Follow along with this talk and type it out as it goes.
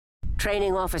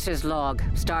Training officer's log,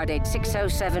 stardate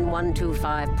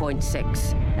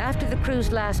 607125.6. After the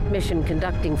crew's last mission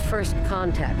conducting first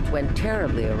contact went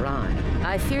terribly awry,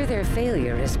 I fear their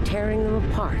failure is tearing them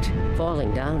apart.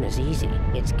 Falling down is easy.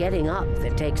 It's getting up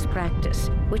that takes practice,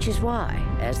 which is why,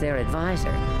 as their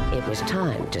advisor, it was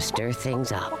time to stir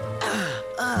things up.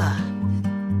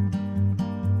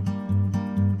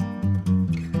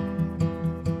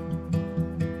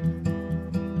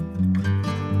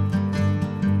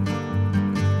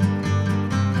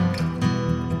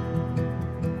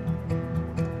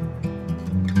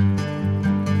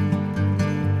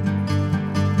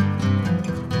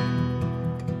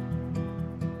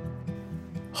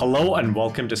 Hello and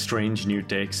welcome to Strange New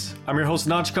Takes. I'm your host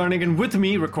Naj Karnik, and with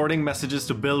me, recording messages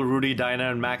to Bill, Rudy, Dinah,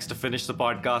 and Max to finish the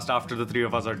podcast after the three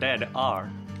of us are dead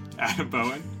are Adam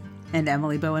Bowen and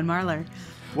Emily Bowen Marlar.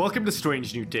 Welcome to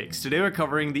Strange New Takes. Today we're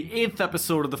covering the 8th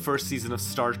episode of the first season of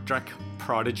Star Trek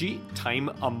Prodigy, Time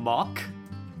Amok.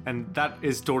 And that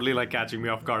is totally like catching me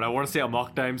off guard. I want to say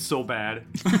Amok Time so bad.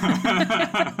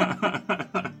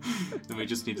 Then we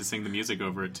just need to sing the music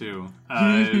over it too.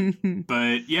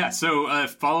 But yeah, so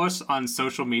follow us on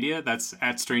social media. That's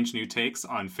at Strange New Takes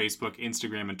on Facebook,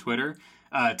 Instagram, and Twitter.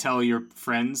 Tell your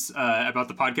friends about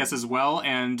the podcast as well.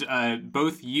 And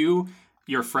both you,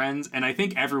 your friends, and I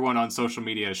think everyone on social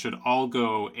media should all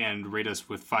go and rate us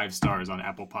with 5 stars on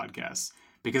Apple Podcasts,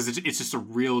 because it's just a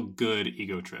real good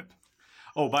ego trip.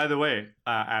 Oh, by the way,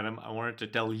 Adam, I wanted to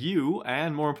tell you,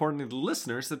 and more importantly, the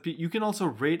listeners, that you can also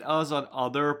rate us on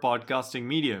other podcasting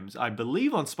mediums. I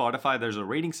believe on Spotify there's a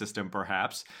rating system,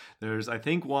 perhaps. There's, I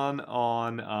think, one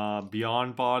on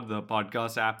Beyond Pod, the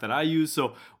podcast app that I use.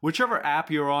 So whichever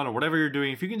app you're on or whatever you're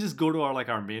doing, if you can just go to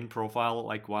our main profile,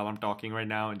 like while I'm talking right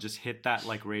now, and just hit that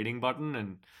rating button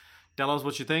and tell us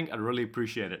what you think, I'd really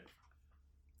appreciate it.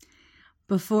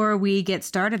 Before we get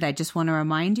started, I just want to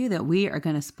remind you that we are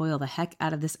going to spoil the heck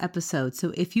out of this episode.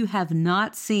 So if you have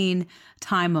not seen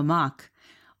Time Amok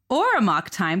or Amok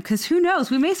Time, because who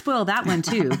knows, we may spoil that one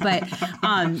too, but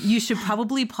you should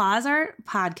probably pause our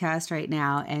podcast right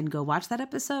now and go watch that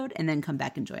episode and then come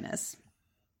back and join us.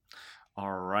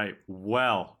 All right.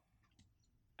 Well,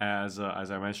 as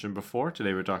I mentioned before,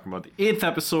 today we're talking about the 8th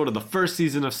episode of the first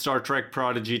season of Star Trek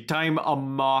Prodigy, Time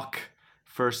Amok.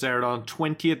 First aired on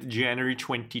 20th January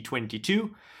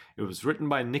 2022. It was written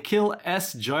by Nikhil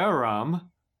S. Jayaram.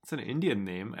 It's an Indian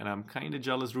name, and I'm kind of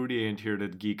jealous Rudy ain't here to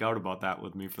geek out about that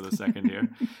with me for the second here.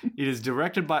 It is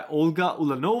directed by Olga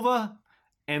Ulanova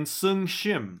and Sung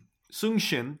Shin.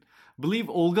 I believe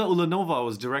Olga Ulanova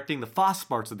was directing the fast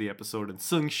parts of the episode, and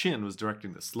Sung Shin was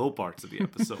directing the slow parts of the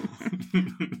episode.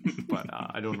 But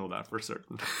I don't know that for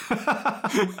certain.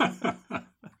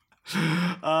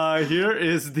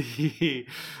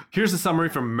 Here's a summary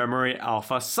from Memory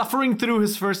Alpha. Suffering through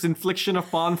his first infliction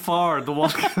upon Far, the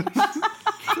Vulcan.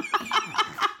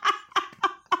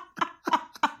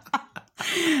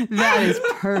 That is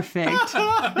perfect.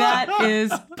 That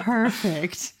is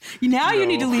perfect. Now you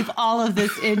need to leave all of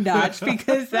this in, Notch,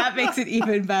 because that makes it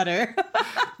even better.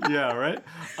 Yeah, right?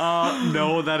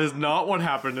 No, that is not what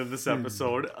happened in this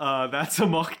episode. That's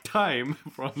Amok Time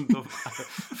from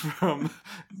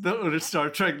the Star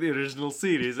Trek, the original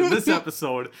series. In this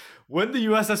episode, when the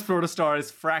USS Protostar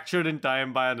is fractured in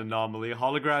time by an anomaly,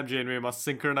 Hologram Janeway must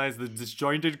synchronize the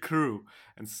disjointed crew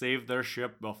and save their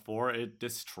ship before it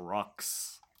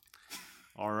destructs.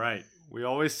 All right. We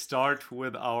always start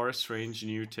with our strange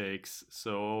new takes.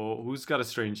 So who's got a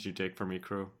strange new take for me,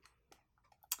 crew?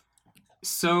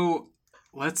 So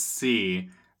let's see.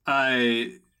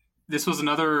 This was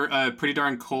another pretty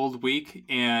darn cold week,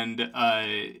 and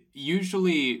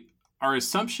usually our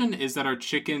assumption is that our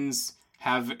chickens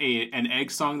have an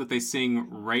egg song that they sing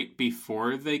right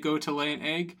before they go to lay an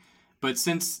egg. But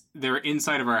since they're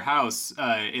inside of our house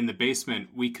in the basement,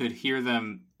 we could hear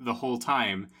them the whole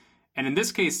time. And in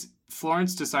this case,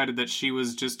 Florence decided that she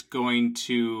was just going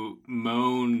to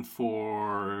moan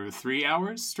for 3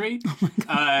 hours straight. Oh my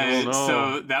God. No.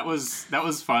 So that was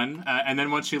fun. And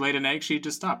then once she laid an egg, she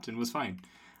just stopped and was fine.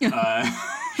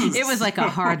 It was like a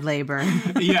hard labor.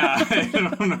 Yeah, I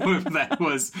don't know if that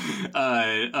was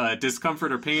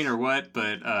discomfort or pain or what,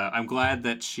 but I'm glad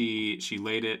that she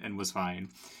laid it and was fine.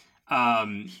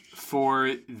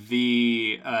 For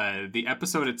the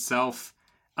episode itself,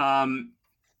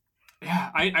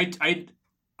 yeah,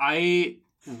 I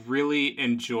really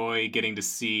enjoy getting to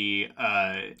see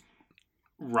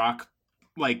Rock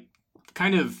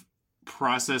kind of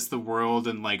process the world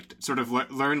and sort of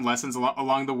learn lessons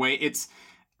along the way.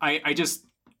 I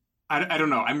don't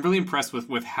know. I'm really impressed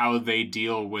with how they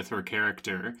deal with her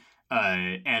character.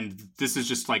 And this is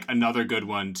just like another good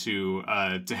one to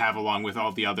have along with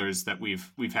all the others that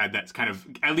we've had that kind of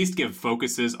at least give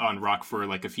focuses on Rock for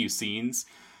like a few scenes.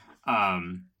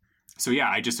 So yeah,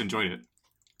 I just enjoyed it.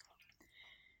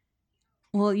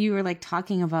 Well, you were like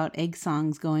talking about egg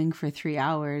songs going for 3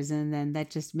 hours, and then that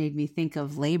just made me think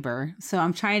of labor. So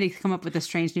I'm trying to come up with a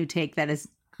strange new take that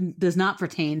does not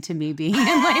pertain to me being in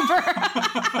labor,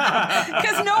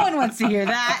 because no one wants to hear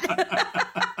that.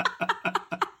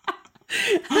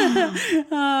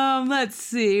 Let's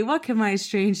see. What can my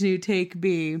strange new take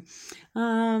be?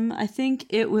 I think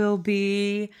it will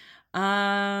be.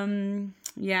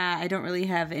 Yeah, I don't really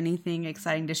have anything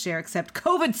exciting to share except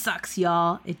COVID sucks,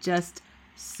 y'all. It just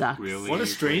sucks. Really? What a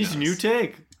strange new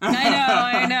take.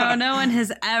 I know. No one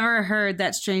has ever heard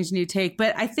that strange new take.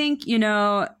 But I think,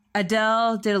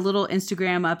 Adele did a little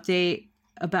Instagram update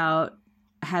about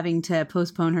having to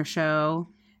postpone her show.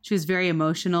 She was very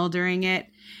emotional during it.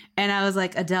 And I was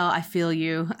like, Adele, I feel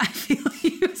you. I feel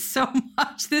you so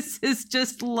much. This is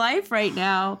just life right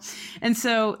now. And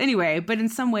so anyway, but in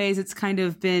some ways it's kind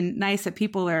of been nice that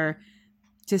people are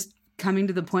just coming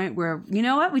to the point where, you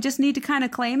know what, we just need to kind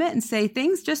of claim it and say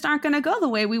things just aren't going to go the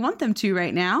way we want them to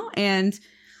right now. And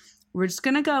we're just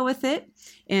going to go with it.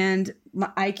 And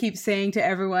I keep saying to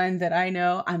everyone that I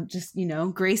know, I'm just,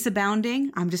 grace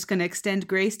abounding. I'm just going to extend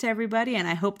grace to everybody. And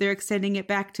I hope they're extending it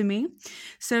back to me.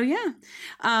 So yeah,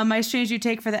 my strange new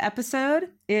take for the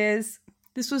episode is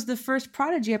this was the first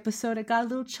Prodigy episode I got a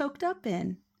little choked up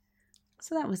in.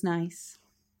 So that was nice.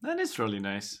 That is really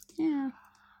nice. Yeah.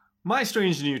 My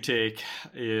strange new take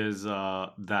is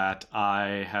that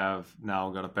I have now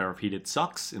got a pair of heated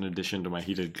socks in addition to my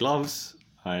heated gloves.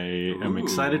 I am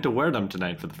excited to wear them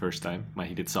tonight for the first time, my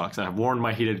heated socks. I have worn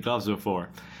my heated gloves before.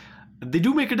 They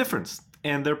do make a difference,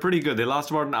 and they're pretty good. They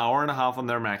last about an hour and a half on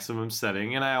their maximum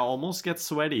setting, and I almost get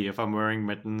sweaty if I'm wearing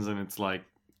mittens and it's like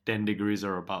 10 degrees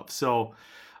or above. So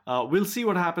we'll see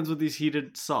what happens with these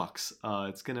heated socks.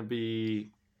 It's going to be...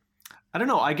 I don't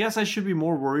know. I guess I should be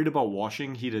more worried about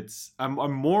washing heated...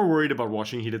 I'm more worried about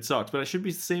washing heated socks, but I should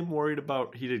be the same worried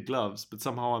about heated gloves, but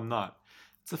somehow I'm not.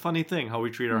 It's a funny thing how we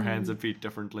treat our hands and feet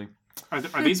differently.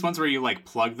 Are these ones where you like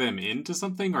plug them into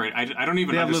something, or I don't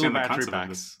even understand the concept of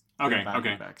this? Okay.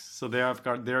 Packs. So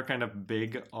they're kind of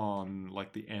big on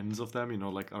like the ends of them,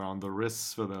 like around the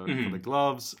wrists for the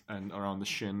gloves and around the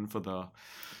shin for the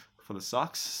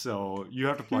socks. So you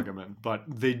have to plug them in, but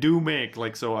they do make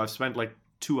so I've spent like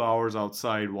 2 hours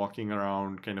outside walking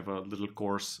around kind of a little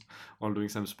course while doing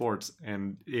some sports,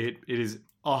 and it is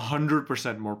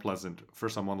 100% more pleasant for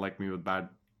someone like me with bad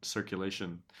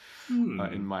circulation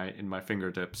in my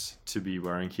fingertips to be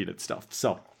wearing heated stuff.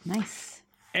 So nice.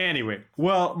 Anyway,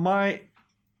 well, my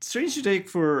strange new take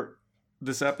for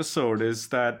this episode is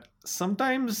that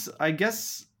sometimes, I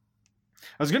guess,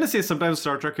 I was going to say sometimes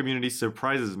Star Trek community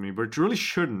surprises me, but it really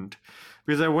shouldn't,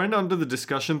 because I went onto the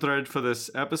discussion thread for this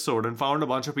episode and found a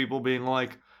bunch of people being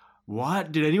like,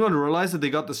 what? Did anyone realize that they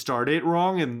got the stardate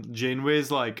wrong in Janeway's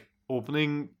like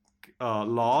opening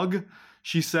log?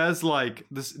 She says like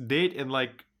this date in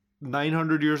like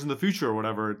 900 years in the future or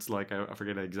whatever. It's like, I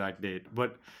forget the exact date,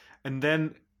 and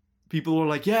then people were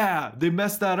like, yeah, they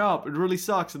messed that up. It really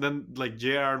sucks. And then like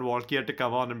JR and Walkie had to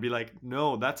come on and be like,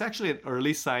 no, that's actually an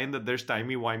early sign that there's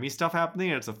timey-wimey stuff happening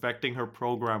and it's affecting her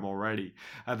program already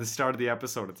at the start of the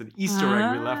episode. It's an Easter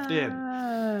egg we left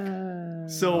in.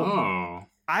 So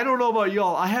I don't know about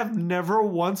y'all. I have never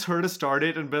once heard a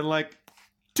stardate and been like,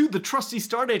 to the trusty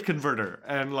stardate converter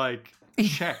and like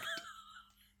checked.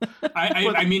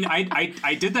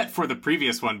 I did that for the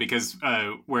previous one because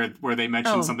where they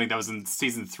mentioned something that was in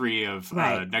season 3 of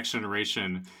Next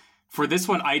Generation. For this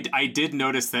one, I did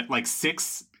notice that like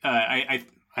 6. I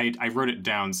wrote it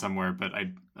down somewhere, but I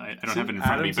don't have it in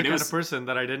front of me. But it it was was the kind of person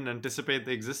that I didn't anticipate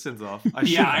the existence of.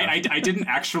 I didn't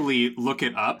actually look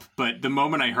it up, but the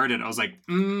moment I heard it, I was like,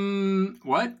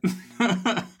 what?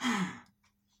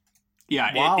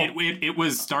 Yeah, wow. It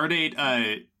was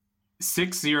Stardate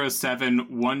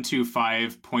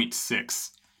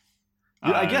 607125.6.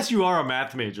 I guess you are a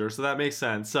math major, so that makes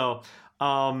sense. So,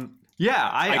 I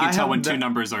can tell when two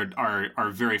numbers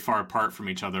are very far apart from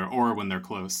each other, or when they're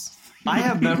close. I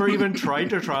have never even tried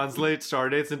to translate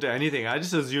stardates into anything. I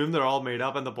just assume they're all made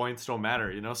up and the points don't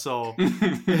matter, So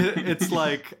it's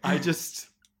like I just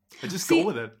go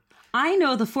with it. I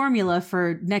know the formula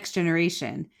for Next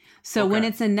Generation. So when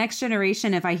it's in Next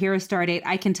Generation, if I hear a stardate,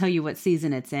 I can tell you what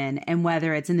season it's in and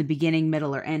whether it's in the beginning,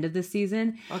 middle, or end of the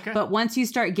season. Okay. But once you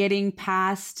start getting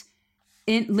past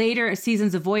in later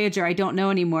seasons of Voyager, I don't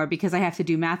know anymore because I have to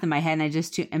do math in my head and I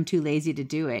just am too lazy to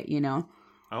do it,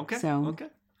 Okay. So, okay.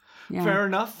 Yeah. Fair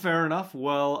enough.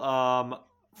 Well,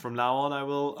 from now on, I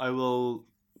will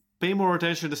pay more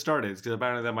attention to star dates because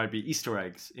apparently there might be Easter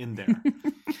eggs in there.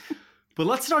 But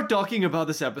let's start talking about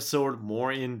this episode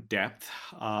more in depth.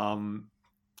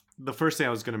 The first thing I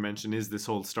was going to mention is this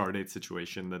whole Stardate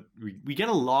situation that we get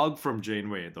a log from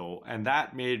Janeway though, and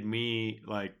that made me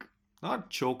like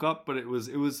not choke up, but it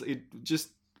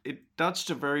touched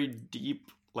a very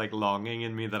deep like longing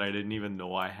in me that I didn't even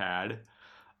know I had.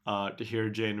 To hear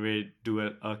Janeway do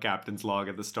a captain's log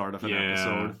at the start of an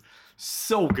episode,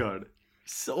 so good.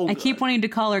 So I good. keep wanting to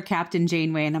call her Captain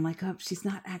Janeway, and I'm like, oh, she's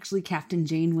not actually Captain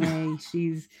Janeway.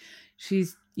 she's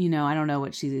I don't know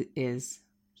what she is.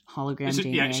 Hologram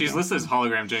Janeway. Yeah, she's listed as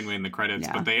hologram Janeway in the credits,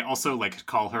 but they also like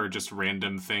call her just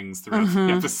random things throughout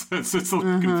the episode, so it's a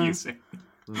little confusing.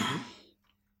 Mm-hmm.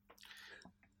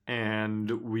 And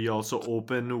we also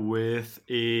open with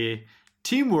a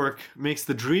teamwork makes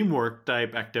the dream work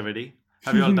type activity.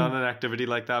 Have you all done an activity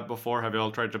like that before? Have you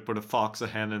all tried to put a fox, a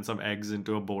hen, and some eggs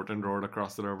into a boat and row it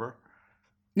across the river?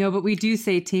 No, but we do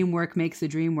say teamwork makes the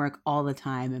dream work all the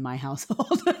time in my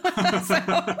household.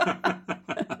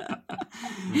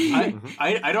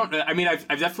 I don't know. I mean, I've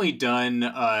definitely done.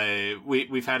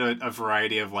 We've had a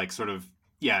variety of like sort of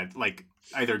like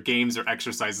either games or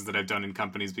exercises that I've done in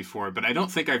companies before, but I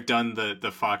don't think I've done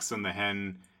the fox and the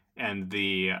hen and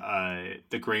the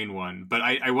grain one. But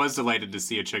I was delighted to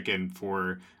see a chicken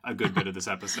for a good bit of this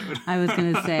episode. I was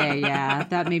gonna say, yeah,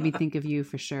 that made me think of you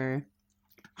for sure.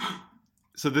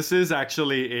 So this is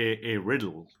actually a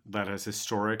riddle that has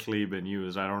historically been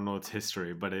used. I don't know its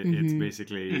history, but it's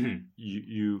basically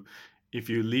you if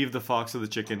you leave the fox with the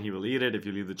chicken, he will eat it. If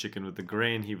you leave the chicken with the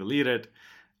grain, he will eat it.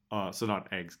 So not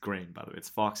eggs, grain, by the way. It's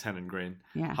fox, hen, and grain.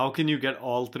 Yeah. How can you get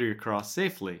all three across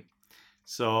safely?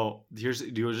 So do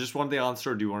you just want the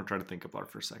answer, or do you want to try to think about it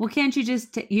for a second? Well, can't you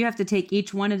just you have to take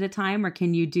each one at a time, or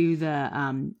can you do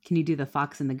the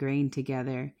fox and the grain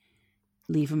together?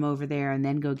 Leave them over there and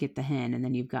then go get the hen, and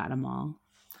then you've got them all.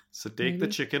 So take the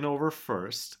chicken over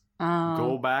first.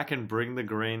 Go back and bring the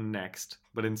grain next.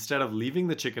 But instead of leaving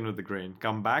the chicken with the grain,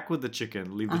 come back with the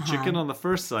chicken. Leave the chicken on the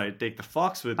first side. Take the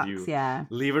fox with you. Yeah.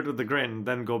 Leave it with the grain. And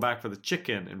then go back for the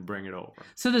chicken and bring it over.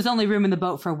 So there's only room in the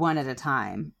boat for one at a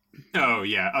time. Oh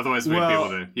yeah. Otherwise we'd be able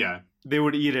to. Yeah. They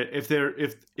would eat it if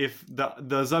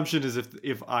the assumption is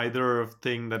if either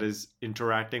thing that is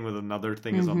interacting with another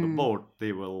thing is on the boat,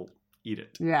 they will eat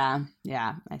it. Yeah.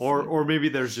 I see. Or maybe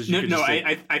there's just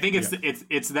I think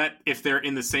it's that if they're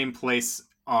in the same place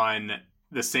on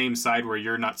the same side where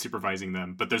you're not supervising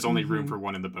them, but there's only room for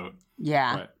one in the boat.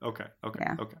 Yeah. Right. Okay.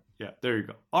 Yeah, there you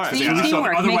go. All right. See,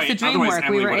 teamwork makes the dream work.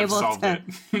 We were able to.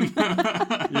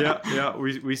 yeah,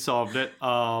 we solved it.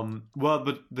 Well,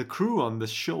 but the crew on the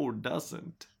show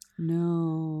doesn't.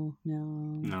 No.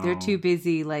 They're too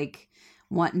busy, like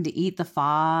wanting to eat the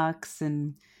fox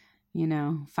and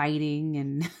fighting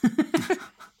and.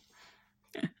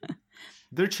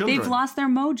 They're children. They've lost their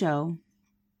mojo.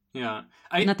 Yeah,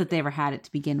 not that they ever had it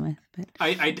to begin with, but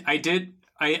I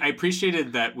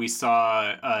appreciated that we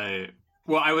saw. I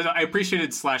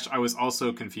appreciated / I was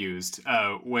also confused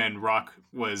when Rock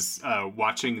was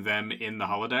watching them in the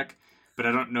holodeck, but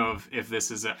I don't know if this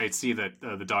is. I see that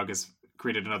the dog has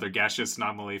created another gaseous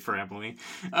anomaly for Emily.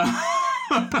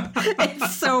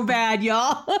 It's so bad,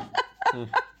 y'all.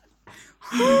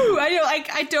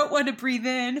 I don't want to breathe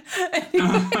in.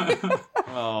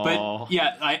 But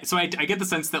yeah, I get the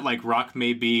sense that like Rock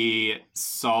maybe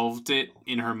solved it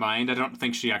in her mind. I don't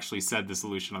think she actually said the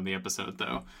solution on the episode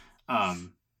though.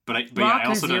 But Rock I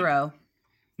also Zero.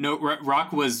 No,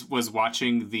 Rock was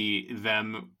watching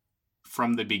them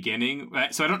from the beginning.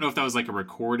 So I don't know if that was like a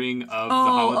recording of the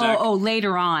holodeck. Oh,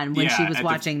 later on when she was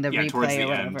watching the replay or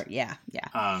whatever. End. Yeah.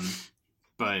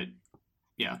 But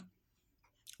yeah.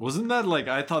 Wasn't that like,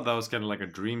 I thought that was kind of like a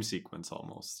dream sequence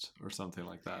almost, or something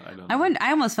like that. I don't know.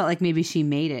 I almost felt like maybe she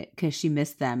made it because she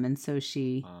missed them, and so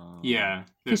she... yeah.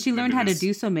 Because she learned how to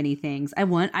do so many things. I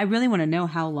really want to know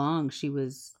how long she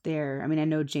was there. I mean, I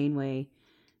know Janeway...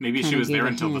 Maybe she was there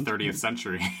until the 30th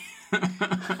century.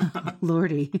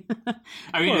 Lordy.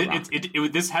 I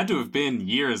mean, this had to have been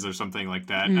years or something like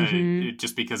that,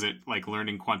 just because it like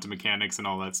learning quantum mechanics and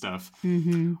all that stuff.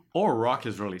 Mm-hmm. Or Rock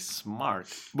is really smart.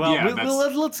 Well,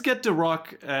 let's get to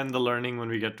Rock and the learning when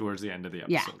we get towards the end of the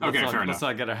episode. Yeah. Let's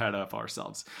not get ahead of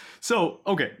ourselves. So,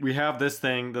 okay, we have this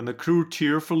thing. Then the crew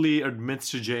tearfully admits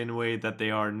to Janeway that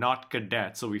they are not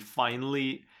cadets. So we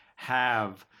finally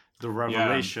have the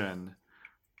revelation.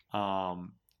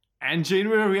 And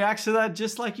Janeway reacts to that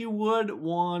just like you would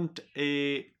want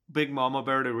a Big Mama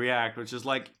Bear to react, which is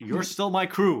like, you're still my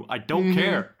crew. I don't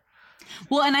care.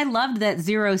 Well, and I loved that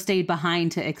Zero stayed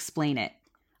behind to explain it.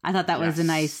 I thought that was a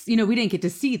nice, we didn't get to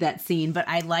see that scene, but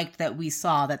I liked that we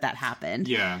saw that happened.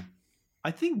 Yeah. I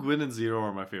think Gwyn and Zero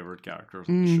are my favorite characters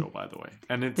on the show, by the way.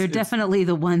 And they're definitely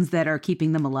the ones that are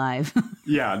keeping them alive.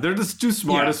 Yeah, they're the two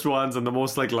smartest ones and the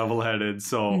most like level-headed.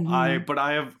 So I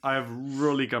have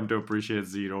really come to appreciate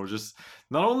Zero, just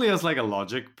not only as like a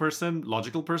logical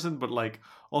person, but like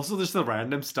also just the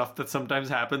random stuff that sometimes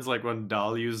happens, like when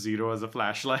Dal used Zero as a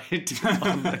flashlight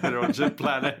on the Erosion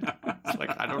planet. It's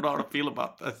like, I don't know how to feel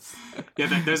about this.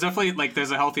 Yeah, there's definitely like there's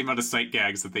a healthy amount of sight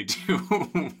gags that they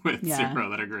do with Zero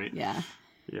that are great. Yeah.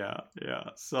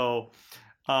 So,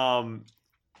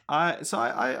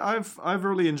 I've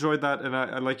really enjoyed that, and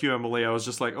I like you, Emily. I was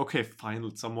just like, okay,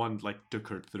 finally, someone like took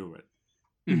her through it.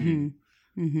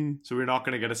 So we're not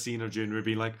gonna get a scene of Janeway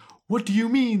being like, "What do you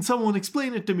mean? Someone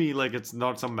explain it to me!" Like it's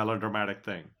not some melodramatic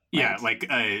thing. Yeah, like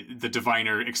the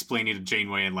diviner explaining to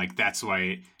Janeway, and like that's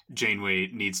why Janeway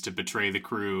needs to betray the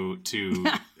crew to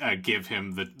give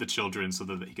him the children so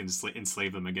that he can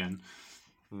enslave them again.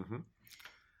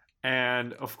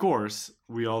 And of course,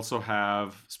 we also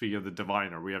have, speaking of the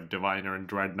diviner, we have Diviner and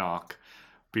Dreadnought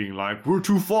being like, "We're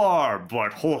too far,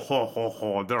 but ho ho ho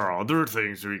ho, there are other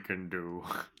things we can do."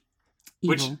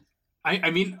 Which,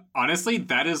 I mean, honestly,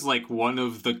 that is like one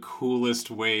of the coolest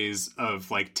ways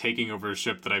of like taking over a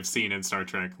ship that I've seen in Star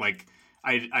Trek. Like,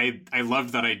 I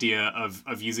loved that idea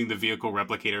of using the vehicle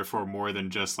replicator for more than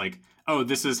just like, oh,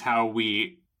 this is how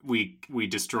we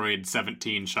destroyed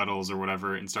 17 shuttles or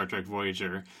whatever in Star Trek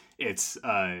Voyager. It's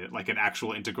like an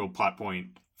actual integral plot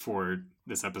point for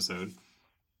this episode.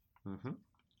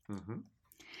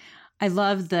 I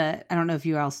love I don't know if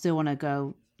you all still want to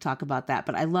go talk about that,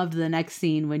 but I loved the next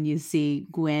scene when you see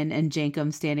Gwyn and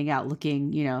Jankum standing out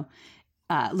looking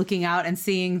looking out and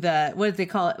seeing what did they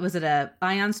call it? Was it a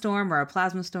ion storm or a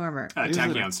plasma storm or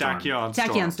tachyon storm?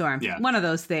 Tachyon storm. Yeah. One of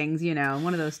those things,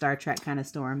 one of those Star Trek kind of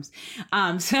storms.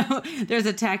 So there's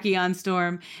a tachyon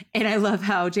storm, and I love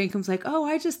how Jankum's like, "Oh,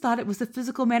 I just thought it was a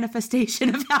physical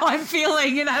manifestation of how I'm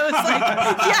feeling," and I was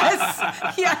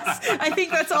like, yes, I think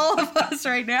that's all of us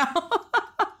right now.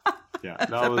 Yeah,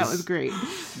 that was great.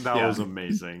 That was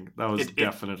amazing. That was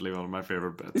definitely one of my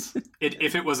favorite bits.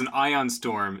 If it was an ion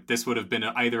storm, this would have been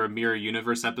either a Mirror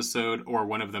Universe episode or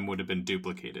one of them would have been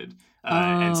duplicated.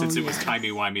 And since it was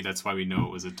timey-wimey, that's why we know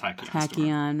it was a tachyon storm.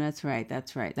 Tachyon,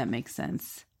 that's right. That makes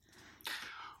sense.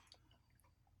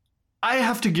 I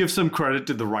have to give some credit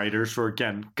to the writers for,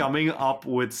 again, coming up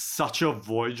with such a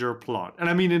Voyager plot. And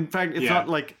I mean, in fact, it's not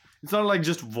like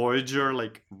just Voyager,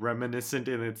 like, reminiscent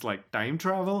in its, like, time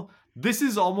travel. This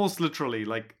is almost literally,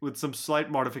 like, with some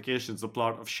slight modifications, the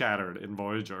plot of Shattered in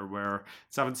Voyager, where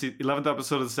 11th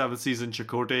episode of the 7th season,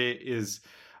 Chakotay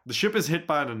the ship is hit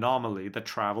by an anomaly that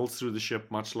travels through the ship,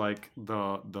 much like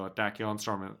the Tachyon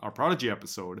storm in our Prodigy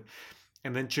episode.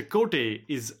 And then Chakotay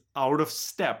is out of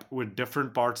step with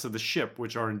different parts of the ship,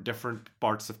 which are in different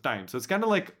parts of time. So it's kind of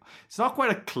like, it's not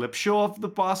quite a clip show of the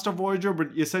past of Voyager, but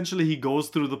essentially he goes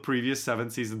through the previous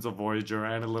 7 seasons of Voyager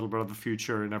and a little bit of the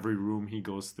future in every room he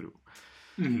goes through.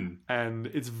 And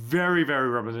it's very, very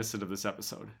reminiscent of this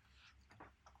episode.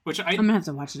 Which I'm going to have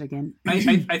to watch it again. I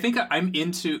think I'm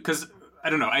into, because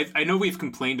I don't know. I know we've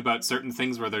complained about certain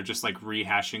things where they're just like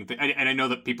rehashing things. And I know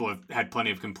that people have had plenty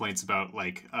of complaints about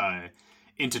like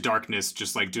Into Darkness,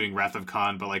 just like doing Wrath of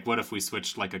Khan, but like what if we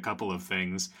switched like a couple of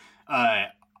things?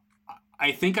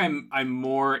 I think I'm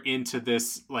more into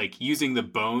this, like using the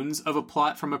bones of a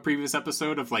plot from a previous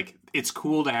episode of like, it's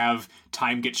cool to have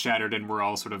time get shattered and we're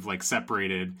all sort of like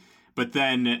separated, but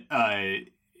then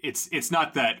it's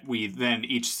not that we then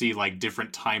each see like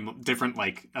different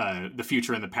like the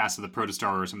future and the past of the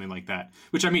Protostar or something like that,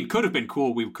 which I mean could have been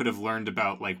cool. We could have learned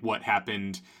about like what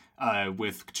happened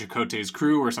with Chakotay's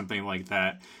crew or something like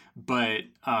that. But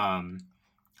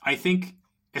I think,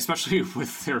 especially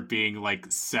with there being like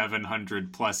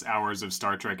 700 plus hours of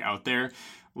Star Trek out there,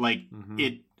 like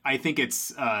I think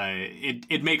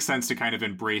it makes sense to kind of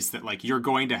embrace that, like, you're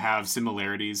going to have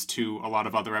similarities to a lot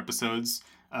of other episodes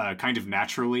kind of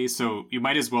naturally. So you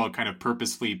might as well kind of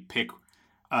purposefully pick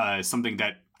something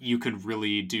that you can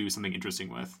really do something interesting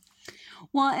with.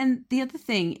 Well, and the other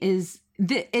thing is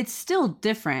it's still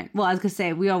different. Well, I was going to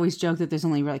say, we always joke that there's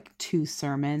only like 2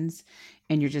 sermons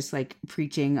and you're just like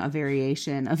preaching a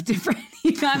variation of different,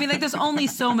 I mean, like there's only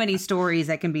so many stories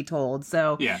that can be told.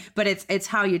 So, yeah, but it's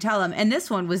how you tell them. And this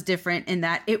one was different in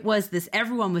that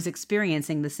everyone was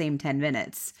experiencing the same 10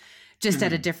 minutes. Just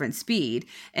at a different speed.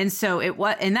 And so it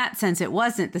was, in that sense, it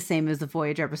wasn't the same as the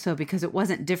Voyager episode because it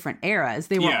wasn't different eras.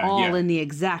 They were all in the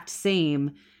exact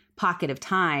same pocket of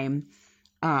time.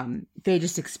 They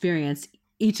just experienced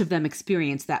each of them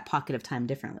experience that pocket of time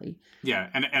differently. Yeah,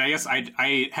 and I guess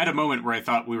I had a moment where I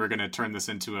thought we were going to turn this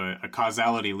into a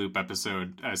causality loop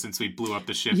episode since we blew up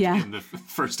the ship in the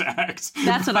first act.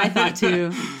 That's what I thought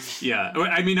too. Yeah,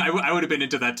 I mean, I would have been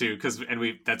into that too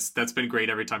that's been great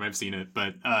every time I've seen it,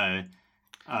 but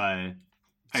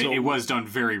it was done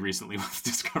very recently with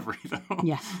Discovery, though.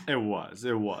 Yeah, it was.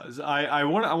 I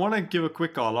want to give a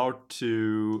quick call out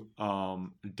to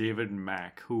David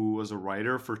Mack, who was a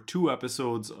writer for 2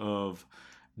 episodes of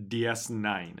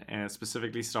DS9, and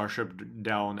specifically Starship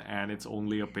Down and It's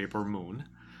Only a Paper Moon.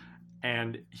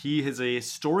 And he is a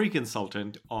story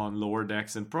consultant on Lower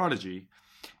Decks and Prodigy.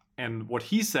 And what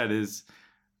he said is,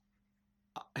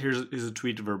 here's a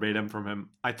tweet verbatim from him.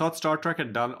 I thought Star Trek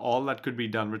had done all that could be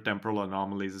done with temporal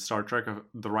anomalies. The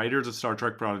writers of Star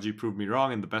Trek Prodigy proved me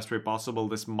wrong in the best way possible.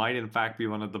 This might in fact be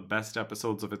one of the best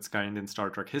episodes of its kind in Star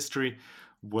Trek history.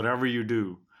 Whatever you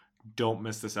do, don't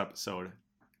miss this episode.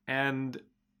 And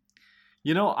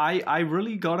you know, I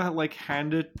really gotta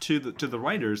hand it to the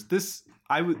writers.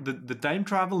 The time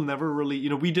travel never really, you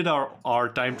know, we did our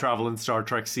time travel in Star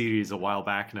Trek series a while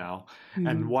back now,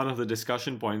 and one of the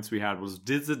discussion points we had was,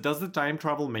 does the time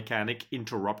travel mechanic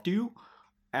interrupt you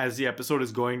as the episode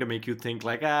is going to make you think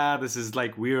this is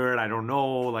weird, I don't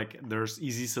know, there's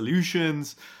easy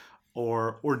solutions,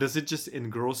 or does it just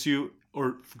engross you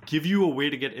or give you a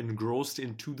way to get engrossed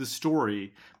into the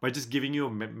story by just giving you a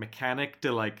mechanic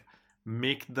to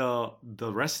make the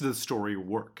rest of the story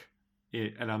work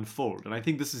and unfold? And I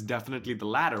think this is definitely the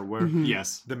latter, where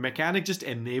yes, the mechanic just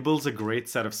enables a great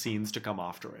set of scenes to come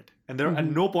after it. And there at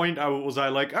no point was I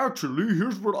actually,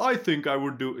 here's what I think I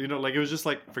would do. You know, it was just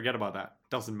forget about that.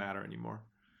 Doesn't matter anymore.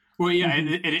 Well, yeah,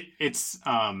 it's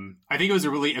I think it was a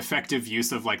really effective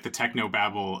use of the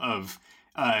technobabble of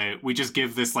we just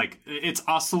give this it's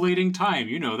oscillating time,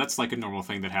 you know, that's a normal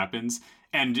thing that happens,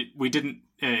 and we didn't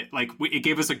it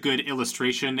gave us a good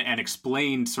illustration and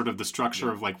explained sort of the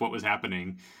structure of what was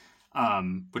happening,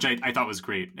 which I thought was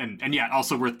great. And yeah,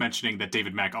 also worth mentioning that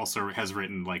David Mack also has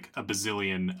written a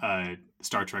bazillion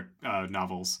Star Trek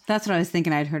novels. That's what I was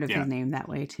thinking. I'd heard of his name that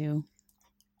way too.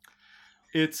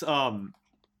 It's so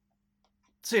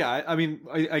yeah, I mean,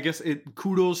 I guess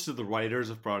kudos to the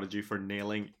writers of Prodigy for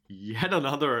nailing yet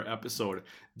another episode.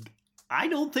 I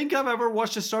don't think I've ever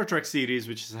watched a Star Trek series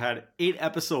which has had 8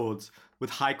 episodes with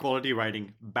high quality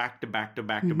writing back to back to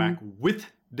back to back with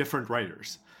different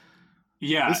writers.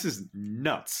 Yeah, this is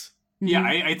nuts. Yeah,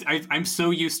 I'm so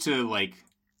used to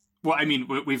well, I mean,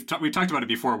 we've talked about it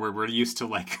before, where we're used to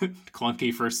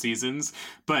clunky first seasons,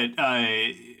 but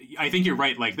I think you're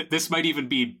right. This might even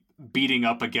be beating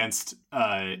up against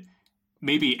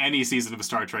maybe any season of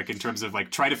Star Trek in terms of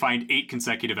try to find 8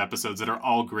 consecutive episodes that are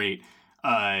all great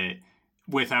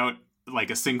without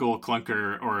a single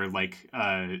clunker or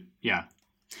yeah.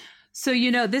 So,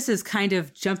 you know, this is kind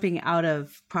of jumping out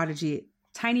of Prodigy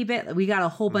tiny bit. We got a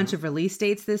whole bunch of release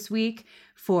dates this week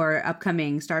for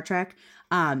upcoming Star Trek.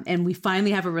 And we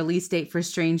finally have a release date for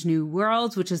Strange New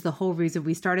Worlds, which is the whole reason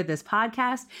we started this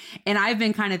podcast. And I've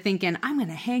been kind of thinking, I'm going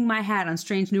to hang my hat on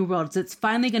Strange New Worlds. It's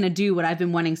finally going to do what I've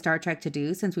been wanting Star Trek to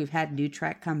do since we've had New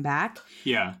Trek come back.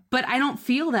 Yeah. But I don't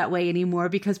feel that way anymore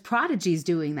because Prodigy's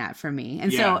doing that for me.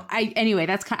 And so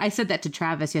I said that to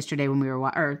Travis yesterday when we were,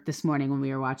 or this morning when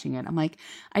we were watching it. I'm like,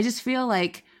 I just feel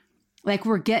like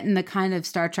we're getting the kind of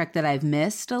Star Trek that I've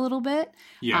missed a little bit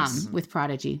with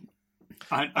Prodigy.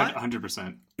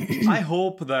 100%. I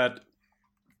hope that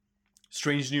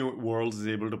Strange New Worlds is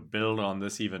able to build on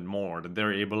this even more, that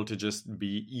they're able to just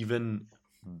be even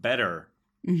better.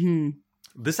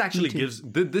 This actually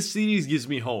this series gives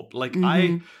me hope.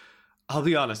 I'll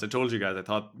be honest, I told you guys, I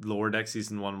thought Lower Decks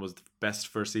Season 1 was the best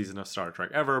first season of Star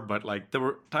Trek ever, but there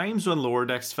were times when Lower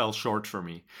Decks fell short for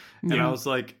me. And I was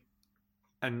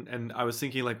and I was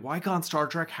thinking, why can't Star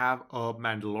Trek have a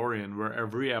Mandalorian where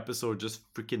every episode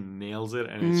just freaking nails it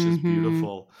and it's just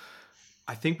beautiful?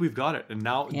 I think we've got it. And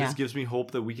now this gives me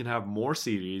hope that we can have more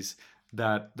series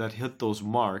that hit those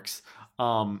marks.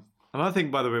 Another thing,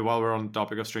 by the way, while we're on the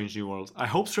topic of Strange New Worlds, I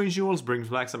hope Strange New Worlds brings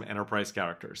back some Enterprise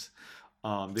characters.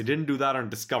 They didn't do that on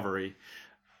Discovery.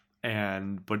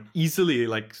 But easily,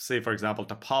 say, for example,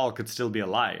 T'Pol could still be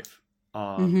alive.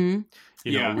 You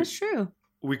know, that's true.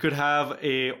 We could have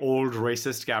a old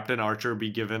racist Captain Archer be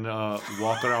given a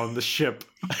walk around the ship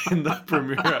in the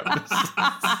premiere episode.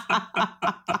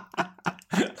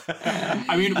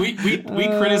 I mean, we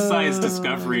criticized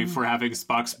Discovery for having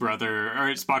Spock's brother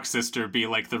or Spock's sister be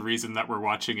the reason that we're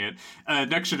watching it.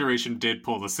 Next Generation did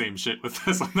pull the same shit with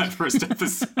us on that first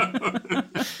episode.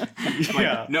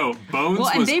 No, Bones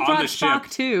was and they on brought the ship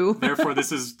Spock too. Therefore,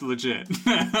 this is legit.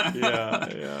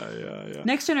 Yeah.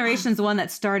 Next Generation's the one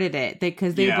that started it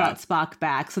because they Yeah. brought Spock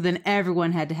back. So then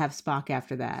everyone had to have Spock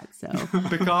after that. So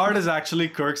Picard is actually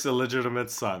Kirk's illegitimate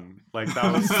son. Like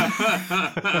that was.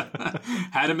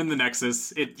 Had him in the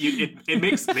Nexus. It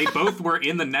makes they both were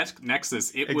in the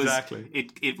Nexus. It was Exactly.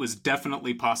 it was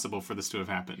definitely possible for this to have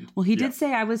happened. well, he did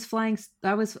say I was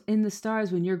in the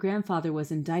stars when your grandfather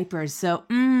was in diapers. So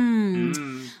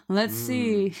let's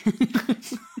see.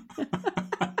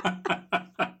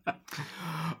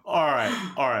 All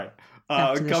right.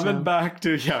 Back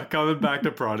to the show. Coming back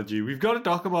to Prodigy. We've got to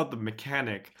talk about the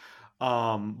mechanic.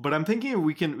 But I'm thinking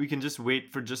we can just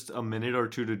wait for just a minute or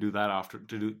two to do that after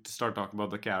to start talking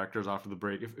about the characters after the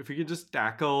break. If we could just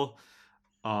tackle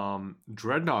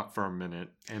Dreadnought for a minute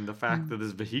and the fact that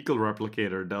this vehicle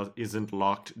replicator isn't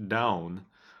locked down.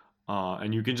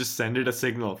 And you can just send it a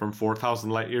signal from 4,000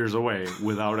 light years away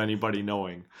without anybody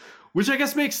knowing. Which I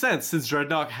guess makes sense since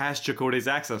Dreadnought has Chakotay's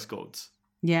access codes.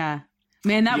 Yeah.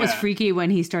 Man, that was Yeah. freaky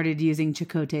when he started using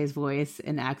Chakotay's voice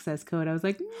in access code. I was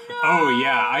like, no. Oh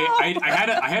yeah,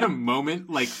 I had a moment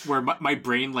like where my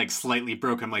brain like slightly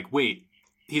broke. I'm like, wait,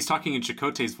 he's talking in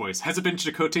Chakotay's voice. Has it been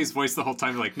Chakotay's voice the whole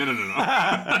time? Like, no.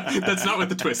 That's not what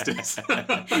the twist is.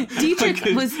 Dietrich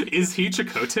Like, was is he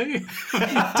Chakotay?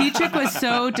 Dietrich was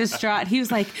so distraught. He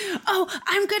was like, "Oh,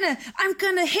 I'm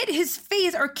gonna hit his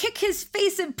face or kick his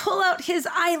face and pull out his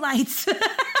eyelights."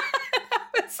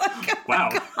 It's like, oh my Wow.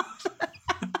 God.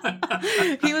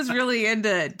 He was really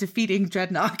into defeating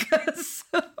Dreadnought.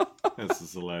 So- This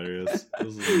is hilarious.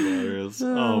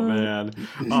 Oh man.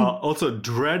 Also,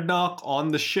 Dreadnought on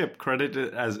the ship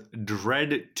credited as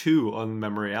Dread 2 on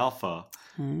Memory Alpha.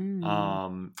 I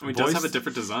mean, it does have a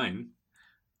different design.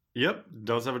 Yep,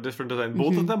 does have a different design.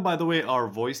 Both of them, by the way, are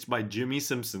voiced by Jimmy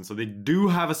Simpson, so they do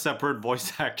have a separate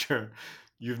voice actor.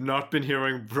 You've not been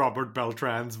hearing Robert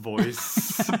Beltran's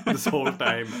voice this whole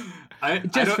time. I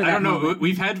don't know.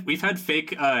 We've had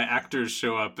fake actors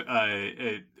show up,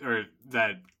 or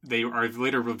that they are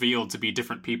later revealed to be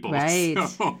different people. right,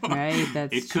 So right.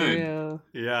 That's it could. true.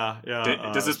 Yeah.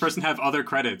 Does this person have other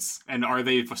credits, and are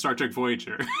they Star Trek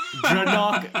Voyager?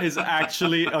 Dreadnought is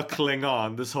actually a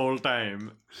Klingon this whole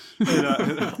time in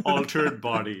an altered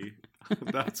body.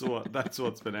 That's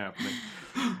what's been happening.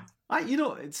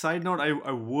 Side note,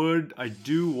 I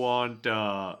do want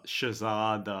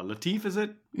Shazad Latif, is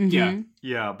it? Yeah.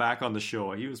 Yeah, back on the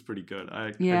show. He was pretty good.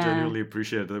 I Yeah. genuinely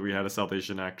appreciate that we had a South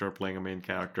Asian actor playing a main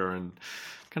character and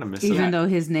kind of miss Even it. though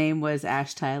his name was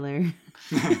Ash Tyler.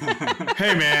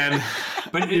 Hey man,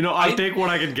 But I'll take what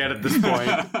I can get at this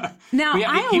point. Now,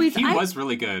 he was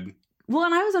really good. Well,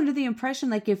 and I was under the impression,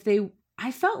 like, I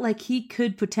felt like he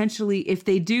could potentially, if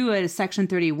they do a Section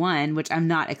 31, which I'm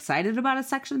not excited about a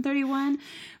Section 31,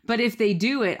 but if they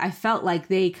do it, I felt like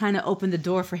they kind of opened the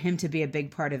door for him to be a big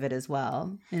part of it as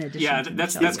well. In addition, Yeah, to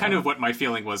that's Michelle kind Yeoh. of what my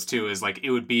feeling was too. Is like it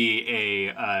would be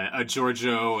a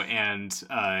Giorgio and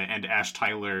Ash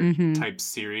Tyler type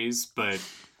series, but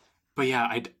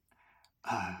yeah,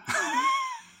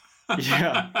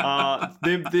 Yeah,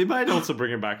 they might also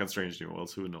bring him back on Strange New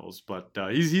Worlds. Who knows? But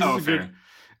he's fair.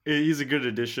 He's a good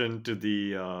addition to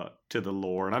the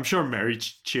lore, and I'm sure Mary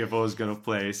Chieffo is going to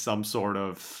play some sort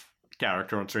of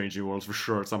character on Strange New Worlds for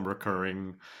sure, some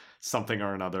recurring something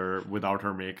or another without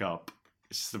her makeup.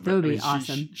 That would be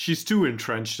awesome. She's too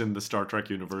entrenched in the Star Trek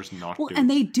universe not to. And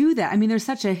they do that. I mean, there's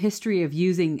such a history of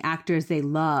using actors they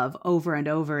love over and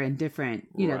over in different,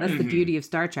 that's the beauty of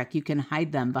Star Trek. You can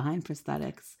hide them behind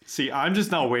prosthetics. See, I'm just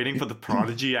now waiting for the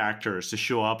Prodigy actors to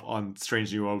show up on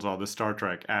Strange New Worlds or the Star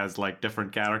Trek as like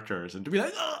different characters and to be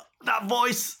like, oh, that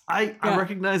voice, I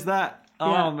recognize that.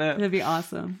 Oh man, That'd be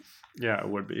awesome. Yeah, it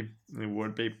would be.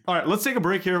 All right, let's take a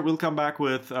break here. We'll come back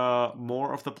with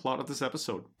more of the plot of this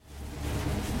episode.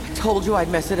 I told you I'd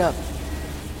mess it up.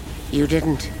 You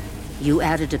didn't. You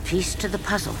added a piece to the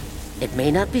puzzle. It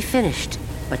may not be finished,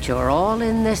 but you're all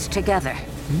in this together.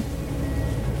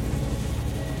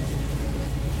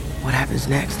 What happens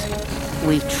next?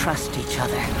 We trust each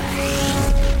other.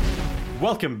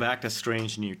 Welcome back to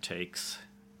Strange New Takes.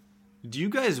 Do you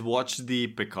guys watch the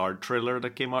Picard trailer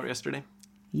that came out yesterday?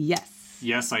 Yes.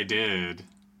 yes, I did.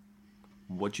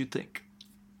 What'd you think?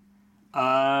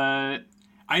 I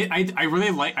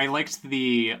really liked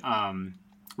the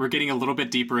we're getting a little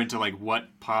bit deeper into like what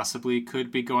possibly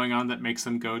could be going on that makes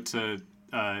them go to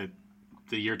the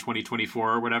year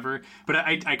 2024 or whatever. But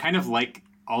I kind of like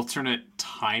alternate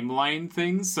timeline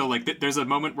things. So like there's a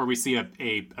moment where we see a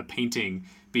painting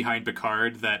behind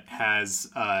Picard that has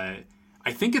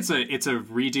I think it's a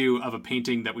redo of a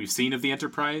painting that we've seen of the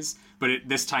Enterprise, but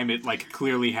this time it like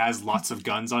clearly has lots of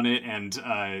guns on it and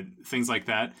things like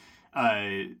that.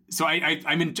 So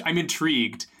I'm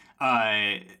intrigued.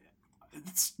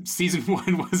 season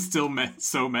 1 was still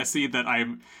so messy that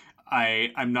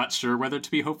I'm not sure whether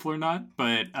to be hopeful or not.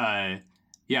 But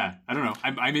yeah, I don't know.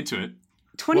 I'm into it.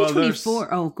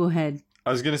 2024. Oh, go ahead.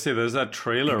 I was gonna say there's that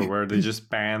trailer where they just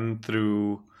pan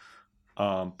through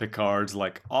Picard's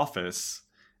like office,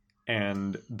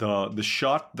 and the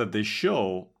shot that they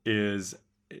show is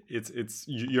it's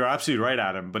you're absolutely right,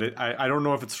 Adam. But I don't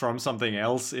know if it's from something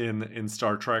else in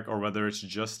Star Trek or whether it's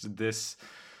just this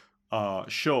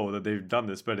show that they've done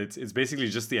this. But it's basically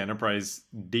just the Enterprise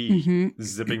D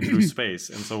zipping through space,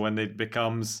 and so when it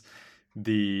becomes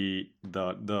the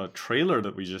trailer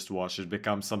that we just watched, it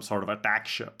becomes some sort of attack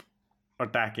ship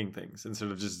attacking things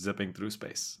instead of just zipping through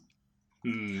space.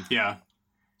 Yeah.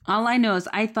 All I know is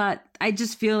I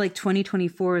just feel like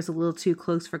 2024 is a little too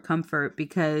close for comfort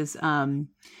because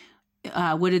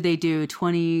what did they do?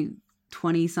 20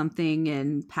 something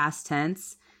in past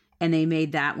tense, and they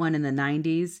made that one in the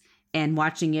 90s, and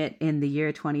watching it in the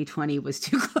year 2020 was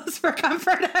too close for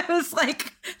comfort. I was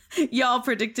like, y'all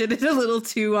predicted it a little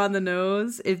too on the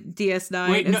nose. DS9.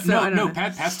 Wait, no.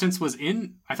 Past tense was I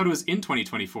thought it was in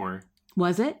 2024.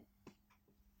 Was it?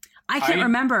 I can't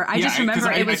remember. I just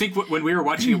remember it was... I think when we were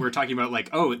watching it, we were talking about like,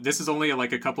 oh, this is only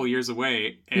like a couple years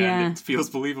away, and it feels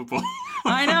believable.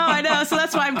 I know. So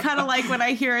that's why I'm kind of like, when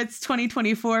I hear it's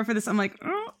 2024 for this, I'm like,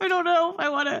 I don't know. I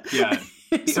want to. Yeah.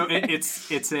 So it's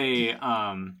a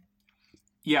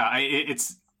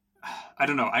it's I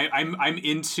don't know. I'm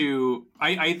into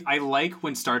I like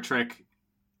when Star Trek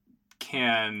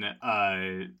can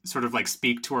sort of like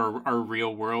speak to our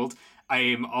real world.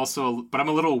 I'm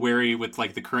a little wary with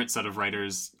like the current set of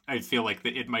writers. I feel like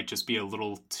that it might just be a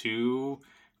little too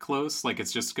close. Like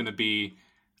it's just going to be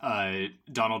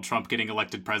Donald Trump getting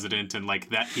elected president, and like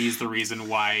that he's the reason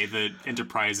why the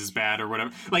Enterprise is bad or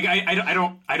whatever. Like I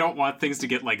don't want things to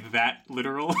get like that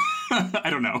literal. I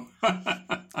don't know.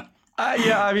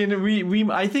 Yeah, I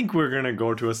mean, I think we're gonna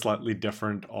go to a slightly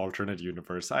different alternate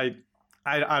universe.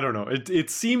 I don't know.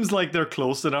 It seems like they're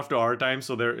close enough to our time,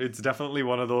 so it's definitely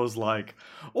one of those like,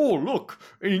 oh look,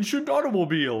 ancient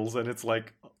automobiles, and it's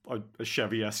like a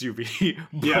Chevy SUV.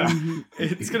 Yeah,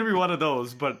 it's gonna be one of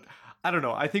those. But I don't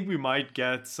know. I think we might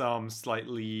get some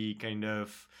slightly kind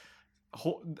of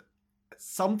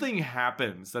something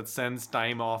happens that sends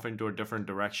time off into a different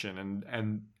direction,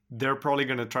 and they're probably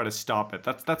gonna try to stop it.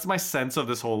 That's my sense of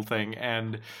this whole thing,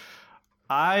 and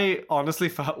I honestly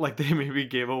felt like they maybe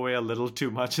gave away a little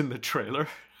too much in the trailer.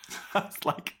 I was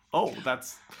like, oh,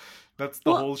 that's the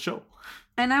whole show.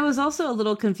 And I was also a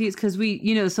little confused because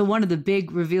so one of the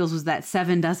big reveals was that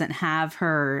Seven doesn't have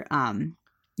her, her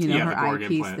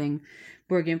eyepiece thing,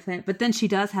 Borg implant. But then she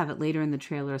does have it later in the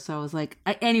trailer. So I was like,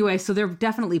 anyway, so they're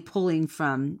definitely pulling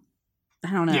from,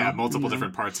 I don't know. Yeah, multiple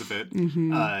different parts of it.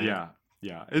 Mm-hmm.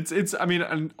 Yeah, it's. I mean,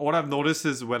 and what I've noticed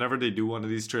is whenever they do one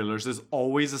of these trailers, there's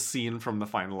always a scene from the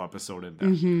final episode in there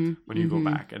when you go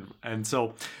back, and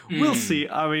so we'll see.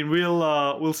 I mean,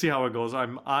 we'll see how it goes.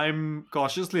 I'm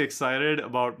cautiously excited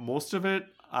about most of it.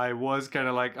 I was kind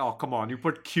of like, oh come on, you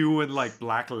put Q in like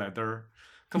black leather.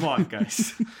 Come on,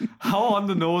 guys. How on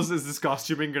the nose is this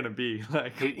costuming going to be?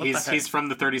 Like, he's from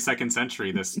the 32nd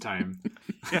century this time.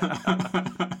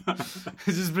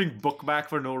 Just bring book back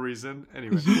for no reason.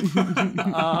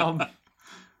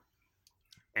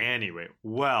 Anyway,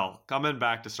 well, coming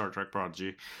back to Star Trek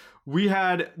Prodigy, we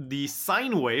had the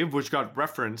sine wave, which got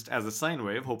referenced as a sine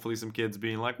wave. Hopefully some kids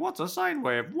being like, what's a sine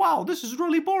wave? Wow, this is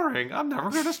really boring. I'm never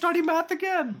going to study math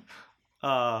again.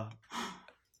 So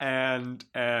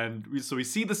we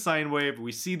see the sine wave.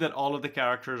 We see that all of the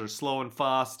characters are slow and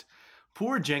fast.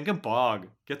 Poor Jenkins Bog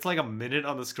gets like a minute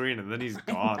on the screen and then he's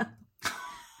gone.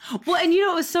 Well, and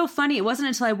it was so funny. It wasn't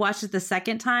until I watched it the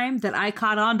second time that I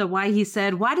caught on to why he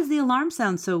said, why does the alarm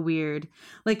sound so weird?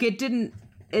 Like it didn't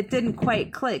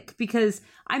quite click because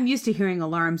I'm used to hearing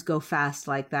alarms go fast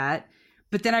like that.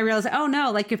 But then I realized, oh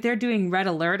no, like if they're doing red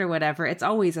alert or whatever, it's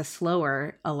always a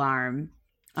slower alarm.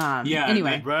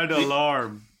 Anyway. Red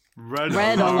alarm.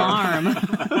 Red alarm.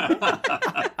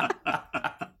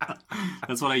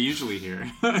 That's what I usually hear.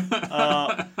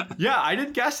 Yeah, I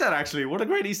didn't guess that actually. What a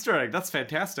great Easter egg. That's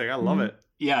fantastic. I love it.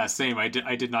 Yeah, same. I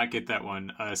did not get that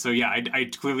one. So yeah, I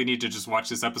clearly need to just watch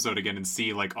this episode again and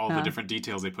see like all the different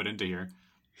details they put into here.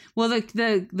 Well,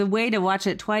 the way to watch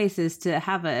it twice is to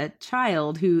have a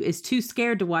child who is too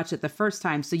scared to watch it the first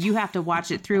time. So you have to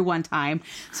watch it through one time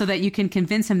so that you can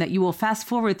convince him that you will fast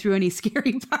forward through any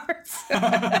scary parts.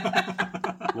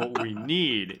 What we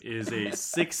need is a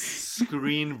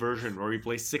 6-screen version where we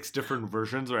play 6 different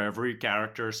versions where every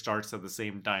character starts at the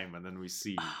same time and then we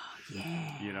see,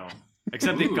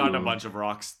 except they've got a bunch of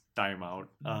rocks timeout.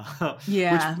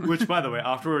 Yeah. Which, by the way,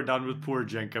 after we're done with poor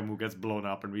Jenkem, who gets blown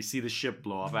up, and we see the ship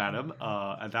blow up at him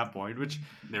at that point, which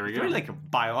There we very go. like a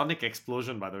bionic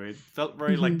explosion. By the way, it felt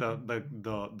very like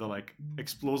the like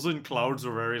explosion clouds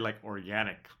were very like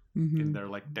organic in their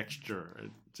like texture.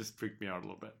 It just freaked me out a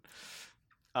little bit.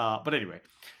 But anyway.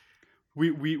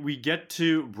 We get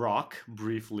to Rock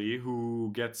briefly,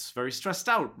 who gets very stressed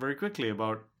out very quickly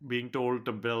about being told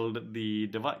to build the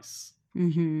device.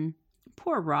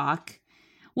 Poor Rock.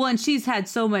 Well, and she's had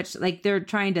so much, like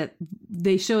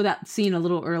they show that scene a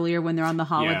little earlier when they're on the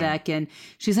holodeck, and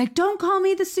she's like, don't call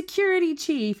me the security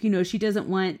chief. You know, she doesn't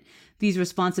want these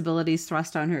responsibilities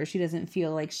thrust on her. She doesn't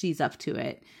feel like she's up to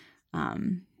it.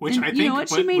 Which and I think you know what,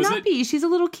 she may was not it- be. She's a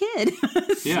little kid.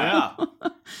 Yeah.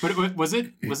 But was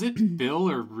it Bill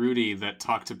or Rudy that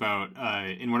talked about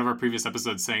in one of our previous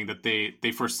episodes saying that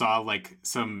they foresaw like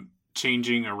some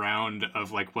changing around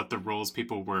of like what the roles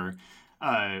people were,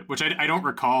 which I don't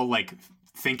recall like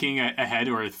thinking ahead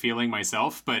or feeling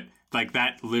myself, but like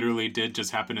that literally did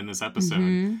just happen in this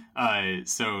episode.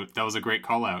 So that was a great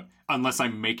call out. Unless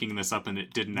I'm making this up and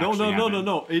it didn't actually happen.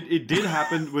 No. It did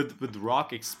happen with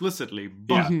Rock explicitly,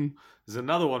 but there's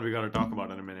another one we got to talk about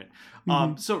in a minute.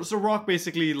 So Rock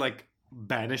basically like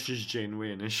banishes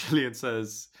Janeway initially and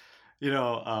says, you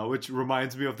know, which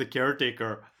reminds me of the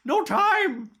caretaker. No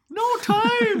time,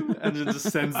 and then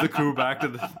just sends the crew back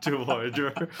to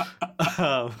Voyager.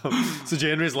 So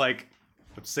Janeway's like,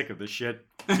 I'm sick of this shit.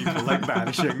 People like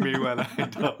banishing me when I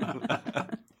don't.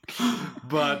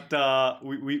 But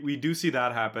we do see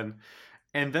that happen,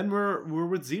 and then we're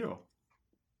with Zero.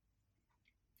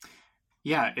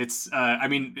 Yeah, it's I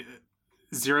mean,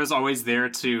 Zero's always there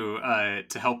to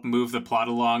help move the plot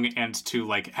along and to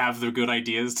like have the good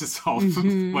ideas to solve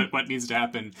what needs to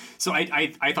happen. So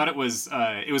I thought it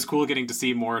was cool getting to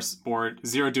see more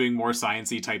Zero doing more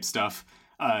science-y type stuff,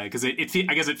 because I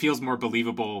guess it feels more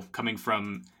believable coming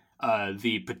from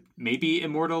the maybe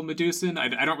immortal Medusan.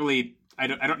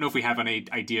 I don't know if we have any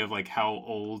idea of like how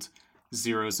old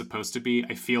Zero is supposed to be.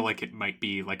 I feel like it might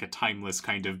be like a timeless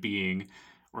kind of being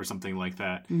or something like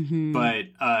that. But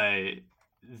I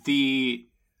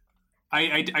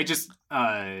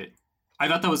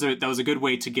thought that was a good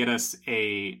way to get us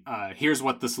here's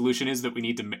what the solution is that we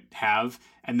need to have,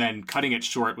 and then cutting it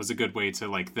short was a good way to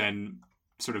like then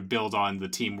sort of build on the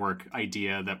teamwork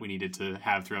idea that we needed to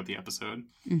have throughout the episode.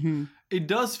 It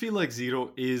does feel like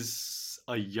Zero is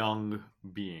a young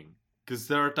being, because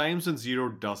there are times when Zero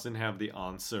doesn't have the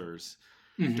answers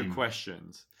to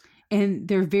questions, And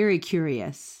they're very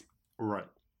curious. right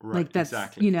Like that's,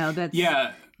 exactly. you know, that's...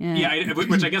 Yeah,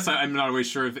 which I guess I'm not always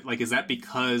sure if, like, is that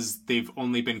because they've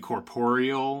only been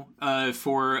corporeal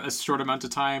for a short amount of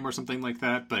time or something like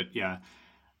that? But yeah,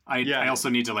 I also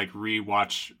need to like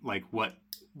rewatch like what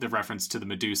the reference to the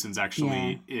Medusans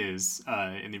actually is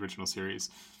in the original series.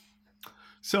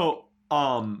 So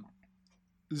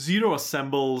Zero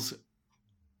assembles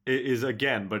is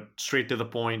again, but straight to the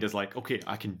point, is like, okay,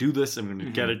 I can do this. I'm going to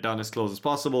get it done as close as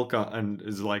possible. And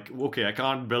is like, okay, I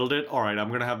can't build it. All right, I'm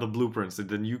going to have the blueprints that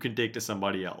then you can take to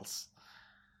somebody else.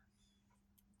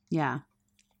 Yeah.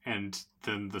 And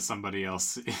then the somebody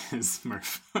else is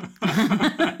Murph.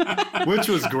 Which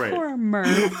was great. Poor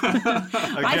Murph.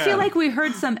 I feel Again. like we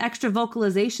heard some extra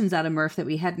vocalizations out of Murph that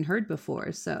we hadn't heard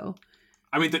before, so...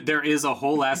 I mean, there is a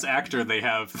whole ass actor they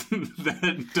have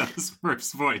that does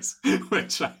Murph's voice,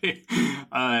 which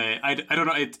I don't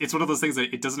know. It's one of those things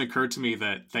that it doesn't occur to me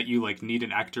that you like need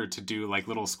an actor to do like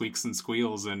little squeaks and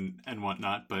squeals and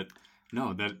whatnot. But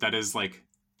no, that is like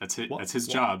that's his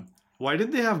job. Why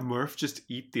did they have Murph just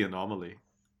eat the anomaly?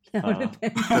 That would have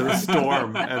been... The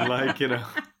storm, and like, you know,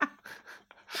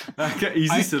 like an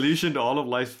easy solution to all of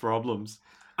life's problems.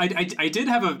 I did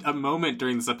have a moment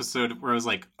during this episode where I was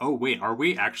like, oh wait, are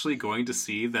we actually going to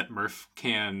see that Murph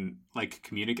can like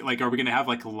communicate? Like, are we going to have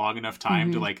like a long enough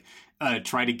time to like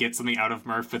try to get something out of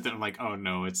Murph? But then I'm like, oh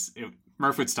no,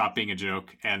 Murph would stop being a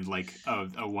joke and like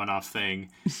a one-off thing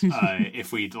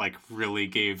if we like really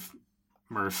gave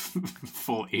Murph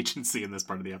full agency in this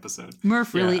part of the episode.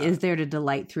 Murph really is there to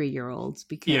delight 3-year-olds,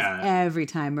 because Yeah. every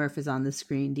time Murph is on the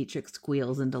screen, Dietrich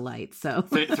squeals in delight. So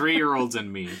 3-year-olds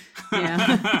and me.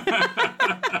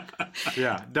 yeah.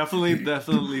 Yeah, definitely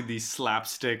the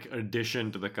slapstick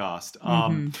addition to the cast.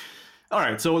 All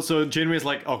right, so Janeway's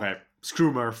like, okay,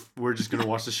 screw Murph. We're just gonna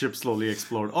watch the ship slowly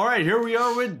explode. All right, here we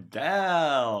are with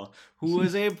Del, who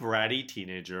is a bratty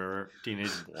teenage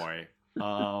boy.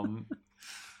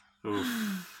 Oof.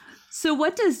 So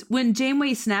what does, when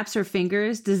Janeway snaps her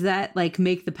fingers, does that like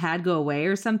make the pad go away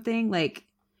or something? Like,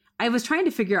 I was trying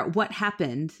to figure out what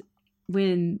happened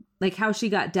when, like, how she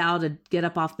got Dal to get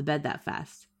up off the bed that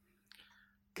fast.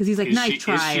 because he's like, nice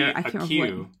try, or I can't a remember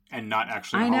Q what. and not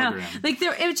actually a I know. hologram? Like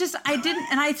it was just, I didn't,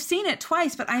 and I've seen it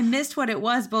twice, but I missed what it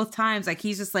was both times. Like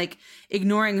he's just like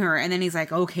ignoring her, and then he's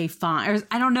like, okay, fine. Or,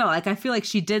 I don't know. Like I feel like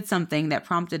she did something that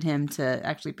prompted him to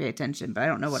actually pay attention, but I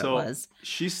don't know what it was.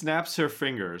 She snaps her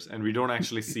fingers, and we don't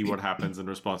actually see what happens in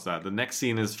response to that. The next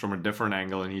scene is from a different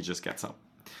angle, and he just gets up.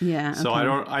 Yeah. So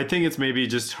okay. I think it's maybe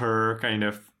just her kind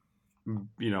of,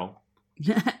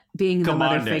 being the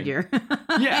mother commanding. figure.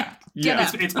 Yeah. Yeah.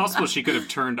 It's possible she could have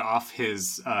turned off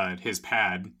his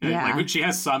pad. Yeah. Like she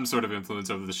has some sort of influence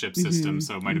over the ship system,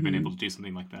 so might have been able to do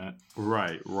something like that.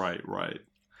 Right.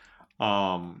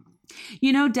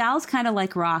 Dal's kind of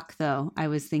like Rock, though. I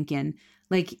was thinking,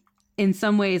 like, in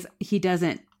some ways, he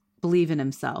doesn't believe in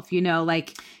himself,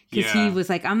 like, because he was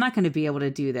like, I'm not going to be able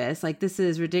to do this. Like, this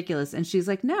is ridiculous. And she's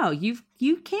like, no, you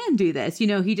can do this.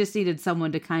 He just needed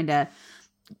someone to kind of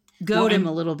goad him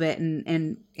a little bit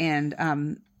and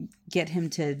get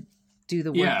him to do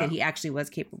the work that he actually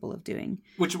was capable of doing.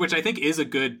 Which I think is a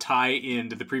good tie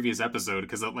into the previous episode,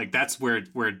 because like that's where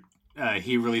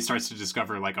he really starts to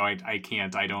discover like, oh,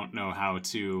 I don't know how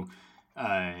to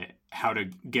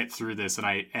get through this,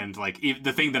 and like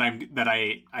the thing that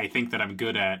I think that I'm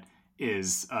good at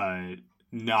is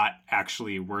not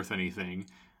actually worth anything,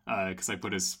 because I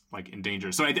put us like in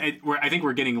danger. So I think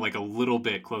we're getting like a little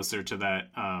bit closer to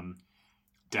that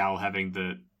Dal having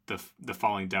the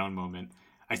falling down moment.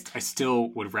 I still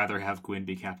would rather have Gwyn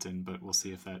be captain, but we'll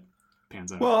see if that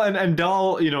pans out. Well, and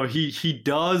Dal, he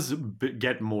does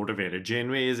get motivated.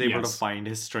 Janeway is able to find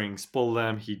his strings, pull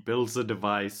them. He builds a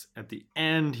device. At the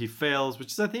end, he fails,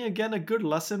 which is, I think, again, a good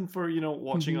lesson for,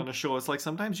 watching on a show. It's like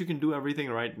sometimes you can do everything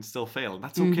right and still fail.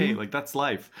 That's okay. Like, that's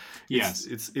life. Yes.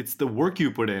 It's the work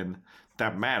you put in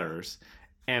that matters.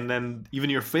 And then even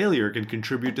your failure can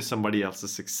contribute to somebody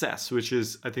else's success, which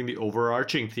is, I think, the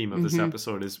overarching theme of this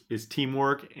episode is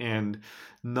teamwork and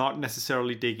not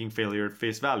necessarily taking failure at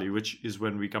face value, which is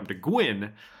when we come to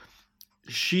Gwyn.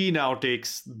 She now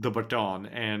takes the baton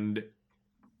and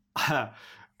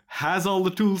has all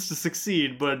the tools to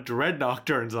succeed, but Dreadnought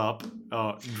turns up,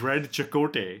 Dread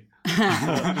Chakotay.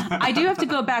 I do have to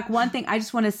go back. One thing I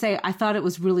just want to say, I thought it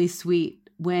was really sweet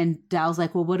when Dal's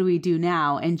like, well, what do we do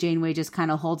now? And Janeway just kind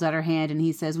of holds out her hand and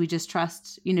he says, we just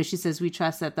trust, she says, we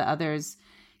trust that the others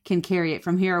can carry it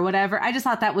from here or whatever. I just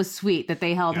thought that was sweet that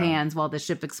they held hands while the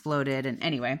ship exploded. And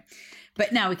anyway,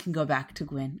 but now we can go back to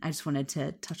Gwyn. I just wanted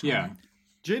to touch on that.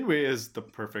 Janeway is the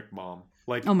perfect mom.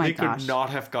 Like, they could not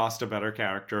have cast a better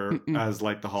character as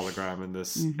like the hologram in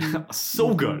this.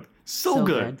 So good. So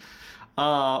good.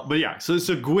 But yeah, so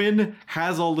Gwyn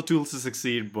has all the tools to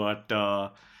succeed, but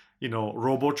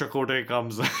Robo Chakotay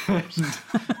comes and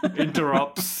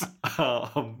interrupts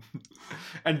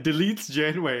and deletes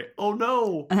Janeway. Oh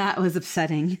no! That was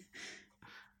upsetting.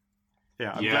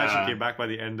 Yeah, I'm glad she came back by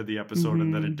the end of the episode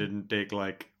and that it didn't take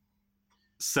like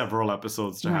several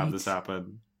episodes to have this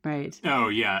happen. Right. Oh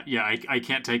yeah. I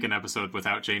can't take an episode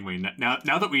without Janeway. Now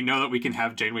that we know that we can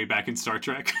have Janeway back in Star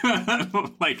Trek,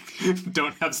 like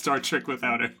don't have Star Trek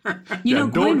without her. Gwyn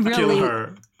don't really, kill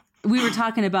her. We were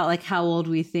talking about like how old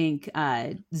we think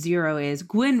Zero is.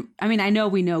 Gwyn, I mean, I know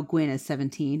we know Gwyn is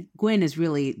 17. Gwyn is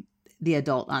really the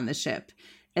adult on the ship.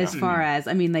 As far as,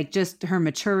 I mean, like just her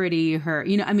maturity, her,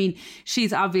 I mean,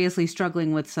 she's obviously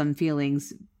struggling with some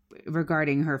feelings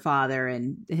regarding her father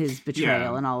and his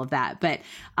betrayal and all of that. But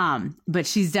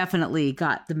she's definitely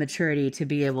got the maturity to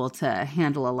be able to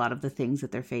handle a lot of the things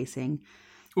that they're facing.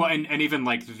 Well, and even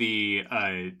like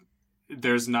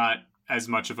there's not as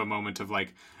much of a moment of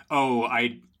like, oh,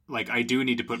 I do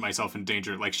need to put myself in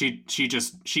danger. Like she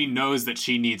knows that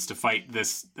she needs to fight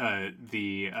this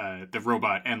the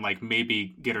robot and like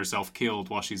maybe get herself killed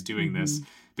while she's doing this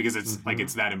because it's like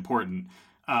it's that important.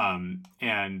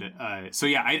 So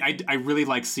yeah, I really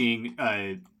like seeing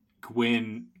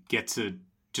Gwyn get to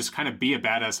just kind of be a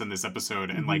badass in this episode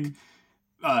and like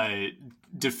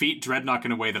defeat Dreadnought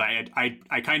in a way that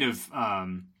I kind of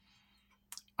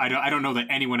I don't know that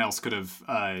anyone else could have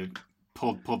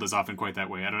pulled this off in quite that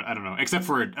way. I don't know, except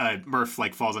for Murph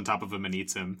like falls on top of him and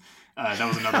eats him. That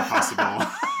was another possible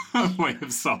way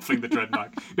of solving the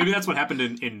Dreadnought. Maybe that's what happened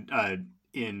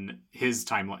in his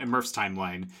timeline, in Murph's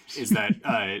timeline, is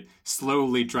that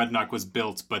slowly Dreadnought was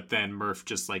built, but then Murph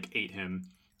just like ate him.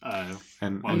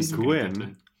 And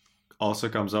Gwyn also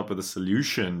comes up with a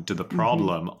solution to the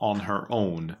problem on her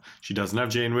own. She doesn't have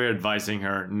Janeway advising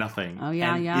her, nothing. Oh,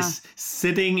 yeah, and is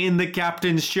sitting in the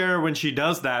captain's chair when she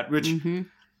does that, which,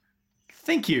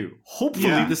 thank you.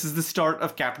 Hopefully this is the start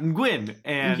of Captain Gwyn.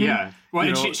 And well,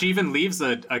 and she even leaves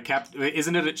a cap.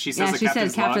 Isn't it? She says she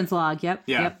says captain's log. Yep.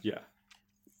 At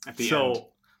the end.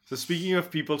 So speaking of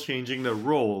people changing their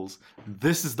roles,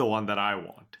 this is the one that I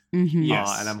want.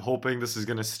 Yes. And I'm hoping this is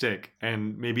going to stick.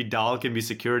 And maybe Dal can be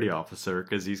security officer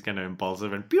because he's kind of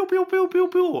impulsive and pew, pew, pew, pew,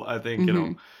 pew. I think, you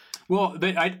know. Well,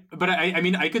 I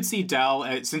mean, I could see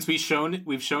Dal since we've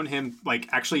shown him like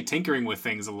actually tinkering with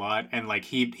things a lot, and like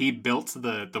he built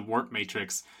the warp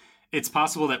matrix. It's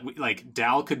possible that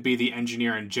Dal could be the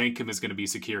engineer and Jankum is going to be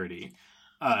security.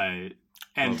 And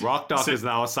Rock-Talk is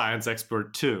now a science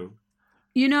expert too.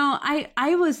 You know,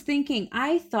 I was thinking,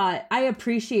 I thought I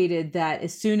appreciated that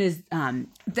as soon as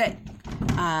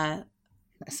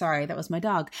sorry, that was my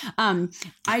dog.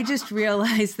 I just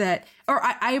realized that, or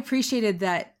I appreciated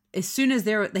that as soon as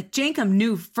Jankum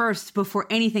knew first before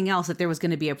anything else that there was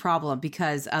going to be a problem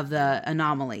because of the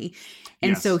anomaly.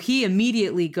 And so he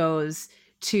immediately goes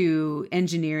to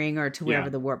engineering or to wherever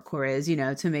the warp core is, you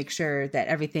know, to make sure that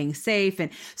everything's safe. And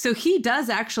so he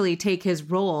does actually take his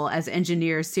role as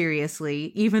engineer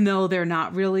seriously, even though they're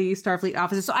not really Starfleet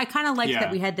officers. So I kind of liked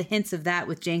that we had the hints of that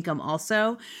with Jankum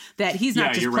also, that he's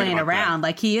not just playing around.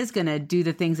 Like, he is going to do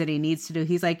the things that he needs to do.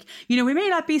 He's like, you know, we may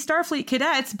not be Starfleet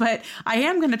cadets, but I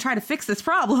am going to try to fix this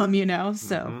problem, you know?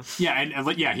 So. Yeah. And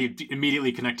he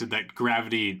immediately connected that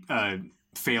gravity,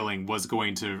 failing was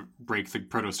going to break the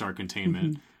protostar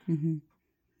containment.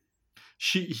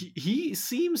 He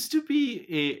seems to be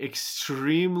a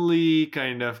extremely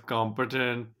kind of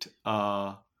competent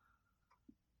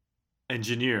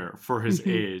engineer for his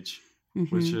age,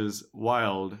 which is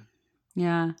wild.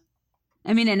 Yeah.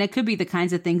 I mean, and it could be the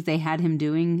kinds of things they had him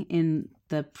doing in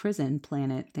the prison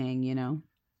planet thing, you know?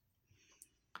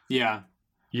 Yeah.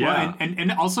 Yeah, well,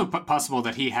 and also possible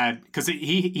that he had, because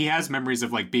he has memories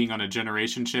of like being on a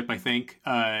generation ship, I think,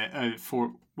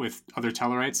 with other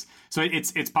Tellarites. So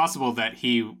it's possible that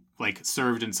he like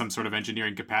served in some sort of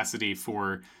engineering capacity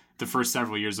for the first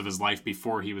several years of his life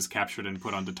before he was captured and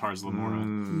put onto Tars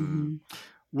Lamora.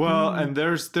 Well, and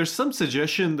there's some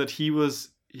suggestion that he was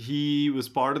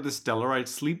part of this Tellarite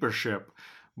sleeper ship,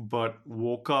 but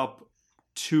woke up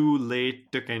too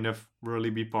late to kind of really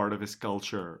be part of his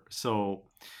culture. So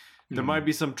there might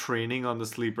be some training on the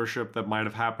sleeper ship that might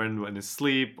have happened in his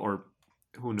sleep, or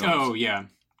who knows. Oh, yeah.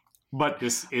 But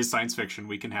this is science fiction.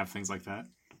 We can have things like that.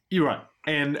 You're right.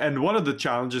 And one of the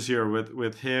challenges here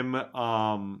with him,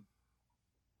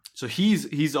 so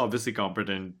he's obviously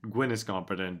competent. Gwyn is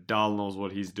competent. Dal knows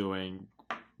what he's doing.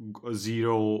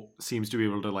 Zero seems to be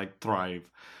able to like thrive.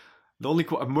 The only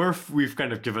Murph we've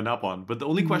kind of given up on, but the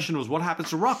only question was what happens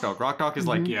to Rock-Talk. Rock-Talk is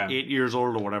like 8 years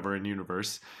old or whatever in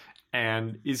universe,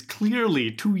 and is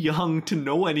clearly too young to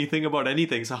know anything about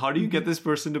anything. So how do you get this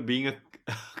person to being an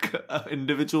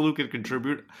individual who can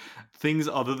contribute things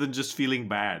other than just feeling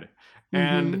bad?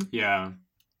 And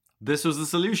this was the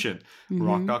solution.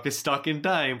 Rock-Talk is stuck in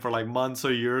time for like months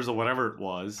or years or whatever it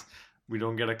was. We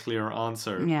don't get a clear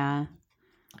answer. Yeah.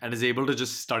 And is able to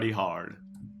just study hard.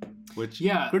 Which,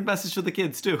 good message for the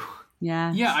kids, too.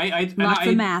 Yeah. Yeah, lots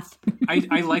of math.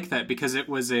 I like that because it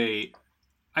was we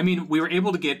were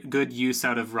able to get good use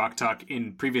out of Rock-Talk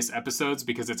in previous episodes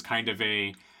because it's kind of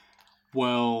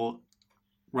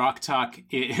Rock-Talk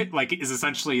is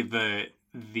essentially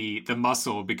the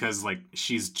muscle because like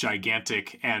she's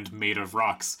gigantic and made of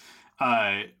rocks.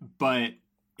 But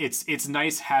it's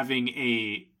nice having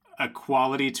a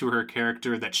quality to her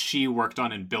character that she worked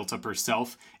on and built up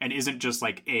herself and isn't just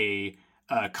like a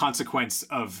consequence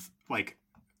of like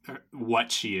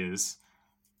what she is.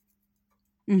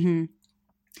 You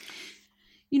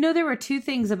know, there were two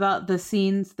things about the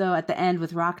scenes though at the end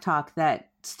with Rock-Talk that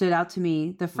stood out to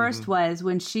me. The first was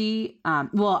when she I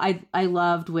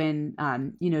loved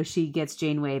when she gets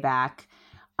Janeway back.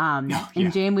 And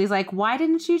Janeway's like, why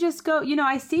didn't you just go? You know,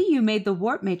 I see you made the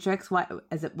warp matrix. Why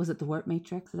was it the warp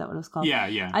matrix? Is that what it was called?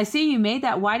 Yeah. I see you made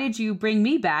that. Why did you bring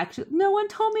me back? No one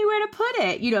told me where to put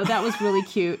it. You know, that was really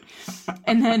cute.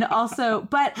 And then also,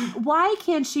 but why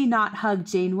can she not hug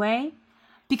Janeway?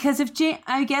 Because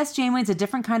I guess Janeway's a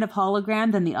different kind of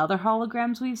hologram than the other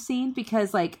holograms we've seen.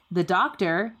 Because like the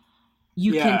Doctor,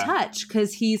 you can touch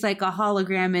because he's like a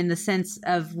hologram in the sense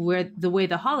of the way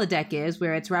the holodeck is,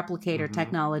 where it's replicator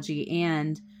technology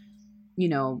and, you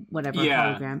know, whatever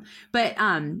hologram.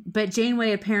 But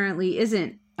Janeway apparently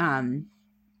isn't.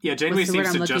 Janeway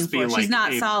seems to just be like she's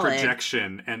not a solid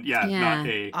projection, and not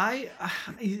a.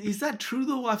 Is that true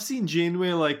though? I've seen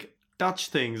Janeway like touch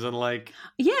things and like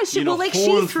she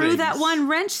threw that one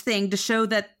wrench thing to show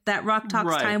that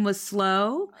Rock-Talk's time was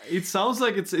slow. It sounds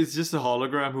like it's just a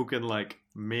hologram who can like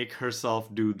make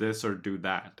herself do this or do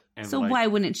that. And so why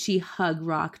wouldn't she hug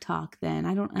Rock-Talk then?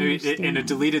 I don't understand. In a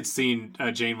deleted scene,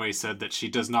 Janeway said that she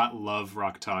does not love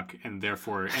Rock-Talk and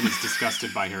is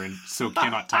disgusted by her and so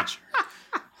cannot touch her.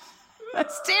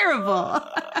 That's terrible.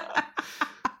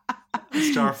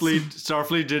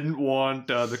 Starfleet didn't want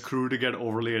the crew to get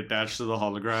overly attached to the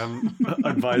hologram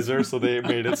advisor, so they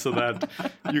made it so that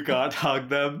you can't hug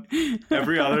them.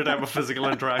 Every other type of physical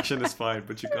interaction is fine,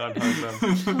 but you can't hug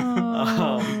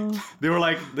them. They were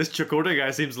like, this Chakotay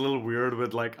guy seems a little weird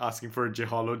with like asking for a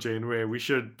Jihalo Janeway. We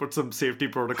should put some safety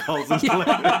protocols in place.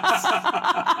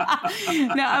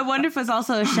 Now, I wonder if it's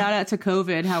also a shout out to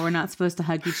COVID, how we're not supposed to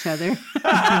hug each other.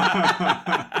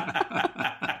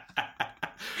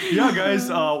 Yeah, guys,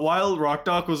 while Rock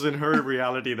Talk was in her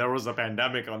reality, there was a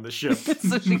pandemic on the ship.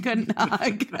 So she couldn't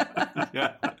hug.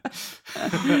 Yeah.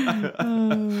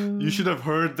 You should have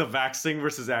heard the vaxxing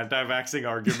versus anti-vaxxing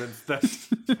arguments that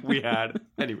we had.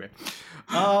 Anyway.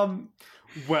 Rock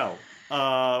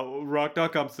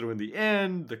Talk comes through in the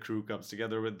end. The crew comes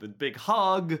together with the big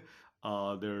hug.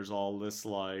 There's all this,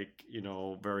 like,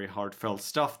 very heartfelt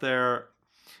stuff there.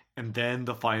 And then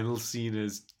the final scene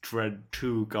is Dread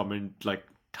 2 coming, like,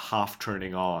 half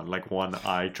turning on, like one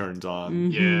eye turns on.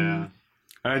 Mm-hmm. Yeah.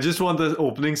 And I just want the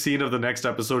opening scene of the next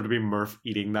episode to be Murph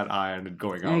eating that eye and it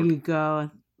going out. There you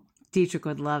go. Dietrich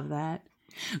would love that.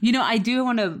 I do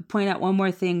want to point out one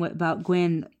more thing about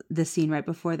Gwen, the scene right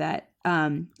before that.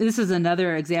 This is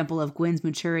another example of Gwen's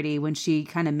maturity when she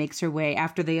kind of makes her way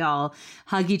after they all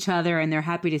hug each other and they're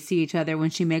happy to see each other, when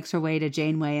she makes her way to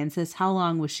Janeway and says, how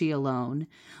long was she alone?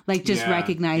 Like just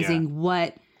recognizing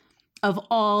what of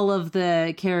all of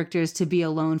the characters to be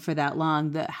alone for that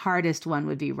long, the hardest one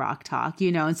would be Rock Talk,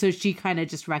 and so she kind of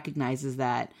just recognizes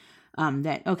that,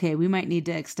 okay, we might need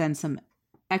to extend some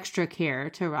extra care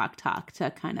to Rock Talk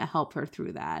to kind of help her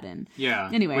through that. And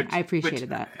anyway, I appreciated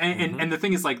that. And the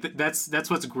thing is, like, that's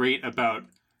what's great about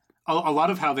a lot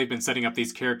of how they've been setting up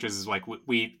these characters is like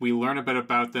we learn a bit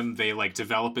about them, they like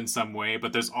develop in some way,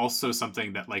 but there's also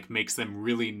something that like makes them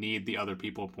really need the other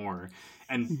people more.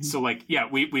 And so like,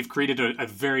 we've created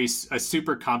a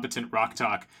super competent Rock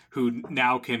Talk who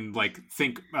now can like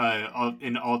think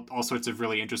in all sorts of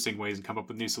really interesting ways and come up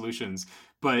with new solutions,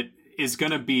 but is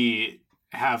going to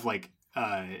have like,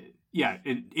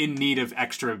 in need of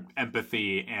extra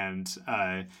empathy and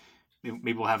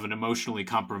maybe we'll have an emotionally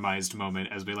compromised moment,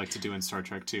 as we like to do in Star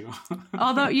Trek too.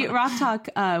 Although Rock Talk,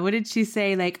 what did she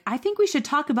say? Like, I think we should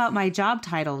talk about my job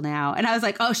title now. And I was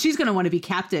like, oh, she's going to want to be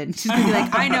captain. She's going to be like,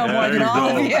 I know more than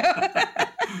all of you.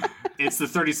 It's the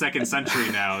 32nd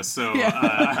century now, so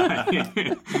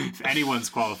if anyone's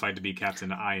qualified to be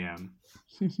captain, I am.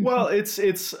 Well, it's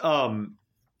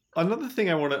another thing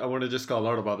I want to just call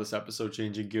out about this episode,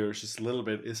 changing gears just a little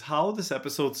bit, is how this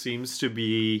episode seems to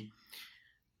be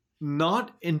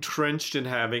not entrenched in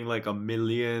having like a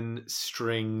million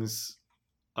strings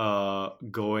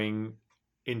going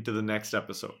into the next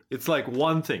episode. It's like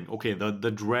one thing. Okay,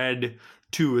 the Dread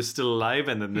 2 is still alive,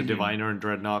 and then the Diviner and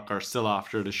Dreadnought are still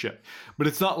after the ship. But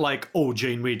it's not like, oh,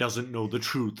 Janeway doesn't know the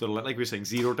truth. Or like we're saying,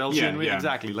 Zero tells Janeway. Yeah.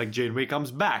 Exactly. Like Janeway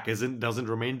comes back, doesn't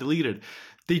remain deleted.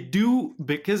 They do,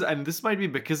 and this might be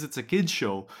because it's a kid's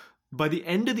show, by the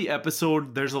end of the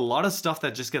episode, there's a lot of stuff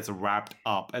that just gets wrapped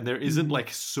up, and there isn't like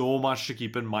so much to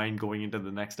keep in mind going into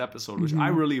the next episode, which I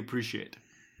really appreciate.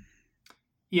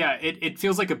 Yeah, it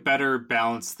feels like a better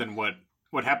balance than what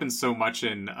happens so much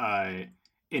in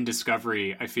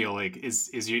Discovery. I feel like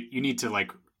is you need to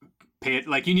like pay it,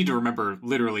 like you need to remember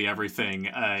literally everything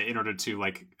in order to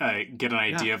like get an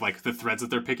idea of like the threads that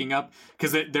they're picking up,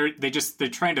 because they're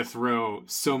trying to throw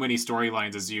so many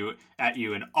storylines at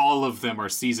you, and all of them are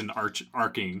season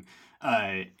arcing,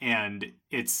 and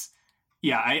it's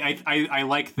I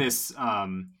like this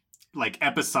like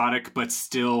episodic but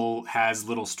still has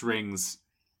little strings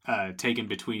taken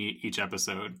between each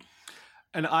episode.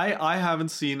 And I haven't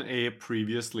seen a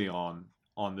previously on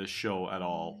this show at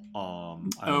all.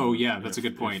 That's a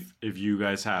good point. If you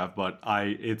guys have, but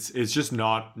it's just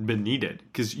not been needed,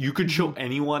 because you could show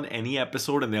anyone any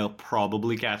episode and they'll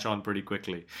probably catch on pretty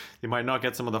quickly. They might not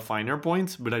get some of the finer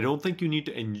points, but I don't think you need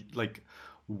to like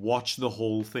watch the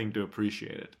whole thing to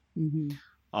appreciate it.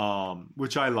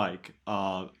 Which I like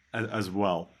as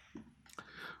well.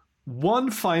 One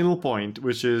final point,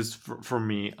 which is for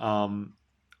me,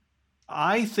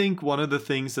 I think one of the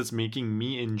things that's making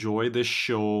me enjoy this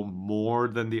show more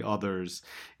than the others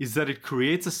is that it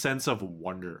creates a sense of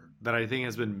wonder that I think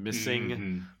has been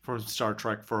missing from Star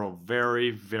Trek for a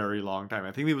very, very long time.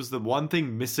 I think it was the one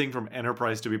thing missing from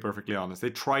Enterprise, to be perfectly honest. They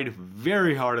tried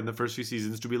very hard in the first few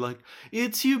seasons to be like,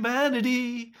 it's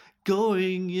humanity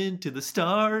going into the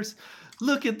stars.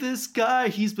 Look at this guy.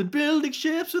 He's been building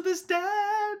ships with his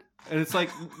dad. And it's like,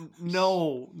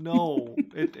 no,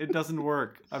 it doesn't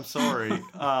work. I'm sorry.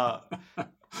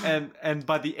 and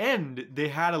by the end, they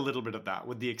had a little bit of that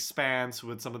with The Expanse,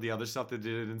 with some of the other stuff they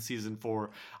did in season 4.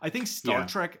 I think Star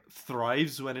Trek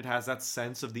thrives when it has that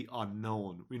sense of the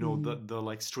unknown. You know, the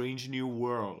like strange new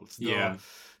worlds.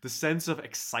 The sense of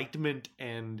excitement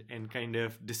and kind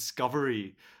of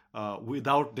discovery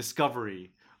without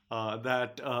discovery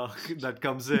that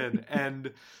comes in.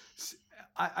 And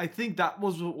I think that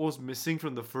was what was missing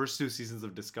from the first 2 seasons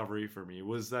of Discovery for me,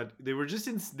 was that they were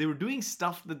doing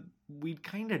stuff that we'd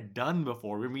kind of done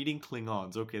before. We're meeting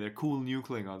Klingons. Okay, they're cool new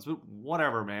Klingons, but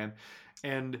whatever, man.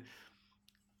 And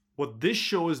what this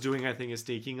show is doing, I think, is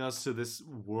taking us to this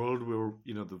world where,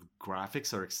 you know, the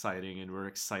graphics are exciting and we're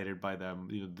excited by them.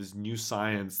 You know, there's new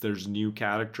science, there's new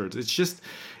characters. It's just,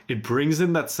 it brings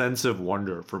in that sense of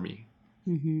wonder for me.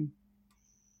 Mm-hmm.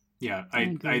 Yeah,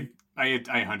 I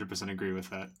 100% agree with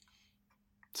that.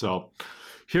 So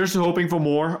here's to hoping for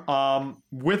more.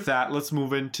 With that, let's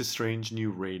move into strange new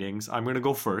ratings. I'm going to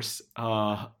go first.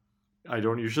 I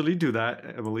don't usually do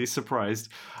that. Emily's surprised.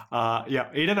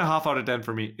 8.5 out of 10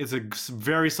 for me. It's a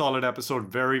very solid episode.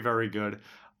 Very, very good.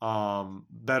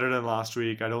 Better than last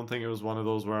week. I don't think it was one of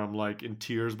those where I'm like in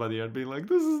tears by the end being like,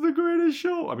 this is the greatest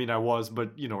show. I mean, I was,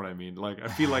 but you know what I mean. Like, I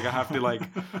feel like I have to like,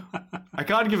 I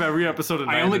can't give every episode a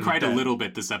 9 I only cried a little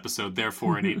bit this episode,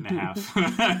 therefore an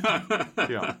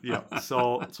 8.5. yeah.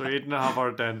 So 8.5 out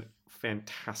of 10.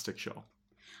 Fantastic show.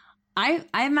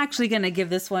 I'm actually going to give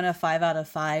this one a 5 out of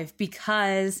 5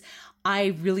 because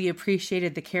I really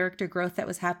appreciated the character growth that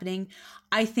was happening.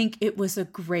 I think it was a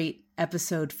great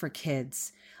episode for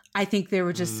kids. I think there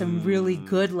were just some really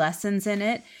good lessons in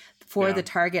it for the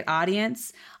target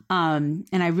audience. And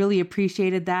I really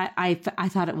appreciated that. I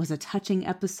thought it was a touching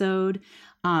episode.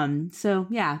 So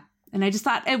yeah. And I just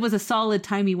thought it was a solid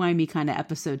timey-wimey kind of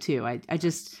episode too. I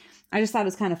just thought it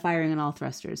was kind of firing on all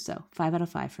thrusters. So 5 out of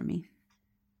 5 for me.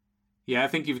 Yeah, I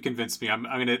think you've convinced me. I'm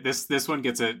gonna this one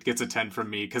gets a 10 from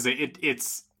me because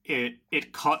it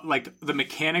caught like the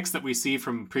mechanics that we see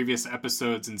from previous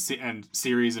episodes and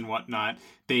series and whatnot.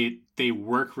 They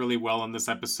work really well in this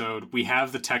episode. We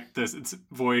have it's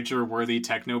Voyager worthy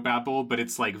technobabble, but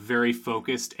it's like very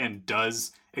focused and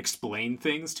does explain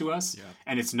things to us. Yeah.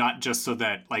 And it's not just so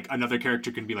that like another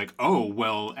character can be like, oh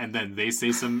well, and then they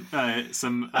say some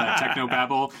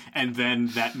technobabble, and then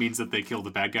that means that they kill the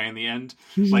bad guy in the end.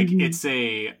 Like it's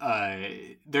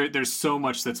there's so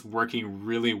much that's working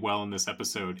really well in this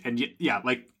episode. And yeah,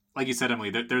 like you said, Emily,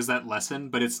 there's that lesson,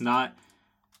 but it's not.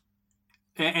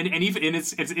 And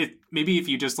it's maybe if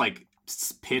you just like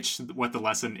pitch what the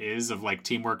lesson is of like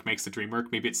teamwork makes the dream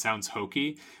work, maybe it sounds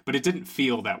hokey, but it didn't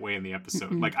feel that way in the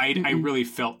episode. Like I really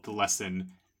felt the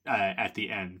lesson at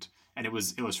the end, and it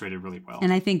was illustrated really well.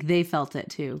 And I think they felt it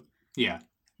too. Yeah.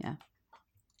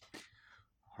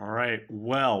 All right.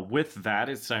 Well, with that,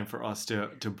 it's time for us to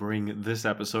bring this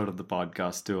episode of the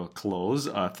podcast to a close.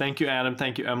 Thank you, Adam.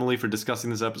 Thank you, Emily, for discussing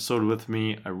this episode with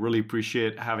me. I really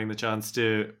appreciate having the chance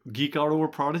to geek out over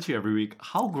Prodigy every week.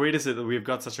 How great is it that we've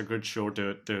got such a good show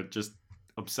to just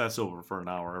obsess over for an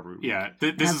hour every week? Yeah,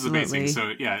 this is amazing.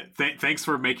 So yeah, thanks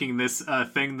for making this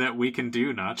thing that we can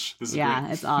do, Notch. This is great.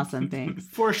 It's awesome. Thanks.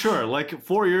 For sure. Like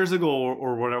 4 years ago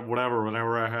or whatever,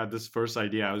 whenever I had this first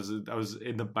idea, I was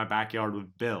in my backyard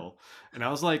with Bill, and I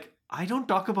was like, I don't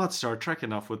talk about Star Trek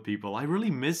enough with people. I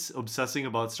really miss obsessing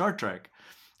about Star Trek.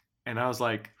 And I was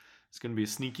like, it's going to be a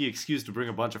sneaky excuse to bring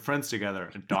a bunch of friends together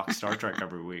and talk Star Trek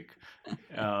every week.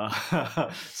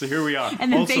 So here we are.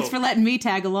 And then thanks for letting me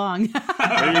tag along.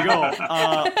 There you go.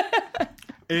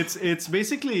 It's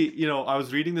basically, you know, I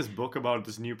was reading this book about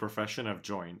this new profession I've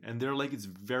joined, and they're like, it's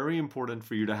very important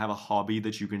for you to have a hobby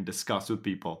that you can discuss with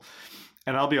people.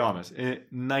 And I'll be honest,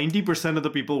 90% of the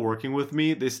people working with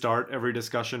me, they start every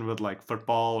discussion with like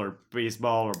football or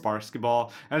baseball or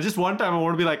basketball. And just one time I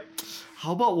want to be like,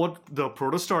 how about what the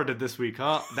Protostar did this week,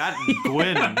 huh? That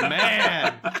Gwyn,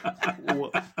 man.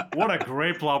 What a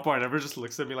great plot point. Everyone just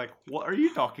looks at me like, what are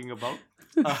you talking about?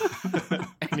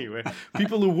 Anyway,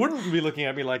 people who wouldn't be looking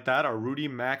at me like that are Rudy,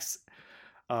 Max,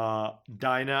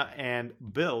 Dinah, and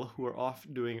Bill, who are off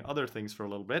doing other things for a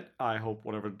little bit. I hope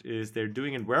whatever it is they're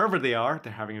doing and wherever they are,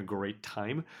 they're having a great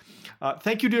time.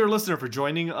 Thank you, dear listener, for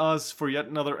joining us for yet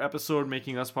another episode,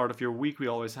 making us part of your week. We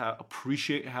always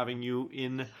appreciate having you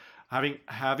in.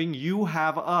 Having you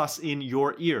have us in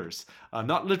your ears,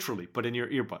 not literally, but in your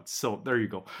earbuds. So there you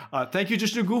go. Thank you,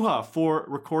 Jishnu Guha, for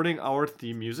recording our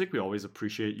theme music. We always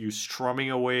appreciate you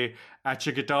strumming away at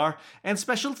Chickatar. And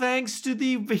special thanks to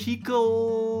the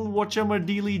vehicle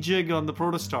whatchamadili jig on the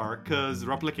Protostar,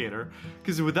 Replicator.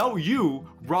 Because without you,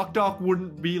 Rock Doc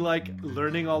wouldn't be like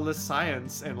learning all this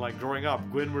science and like growing up.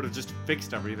 Gwyn would have just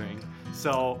fixed everything.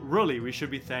 So really, we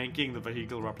should be thanking the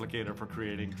vehicle replicator for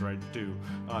creating Dread 2.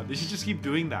 They should just keep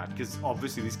doing that, because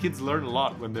obviously these kids learn a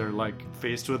lot when they're like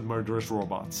faced with murderous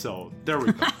robots. So there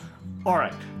we go. All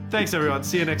right. Thanks everyone.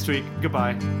 See you next week.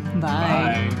 Goodbye.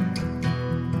 Bye. Bye.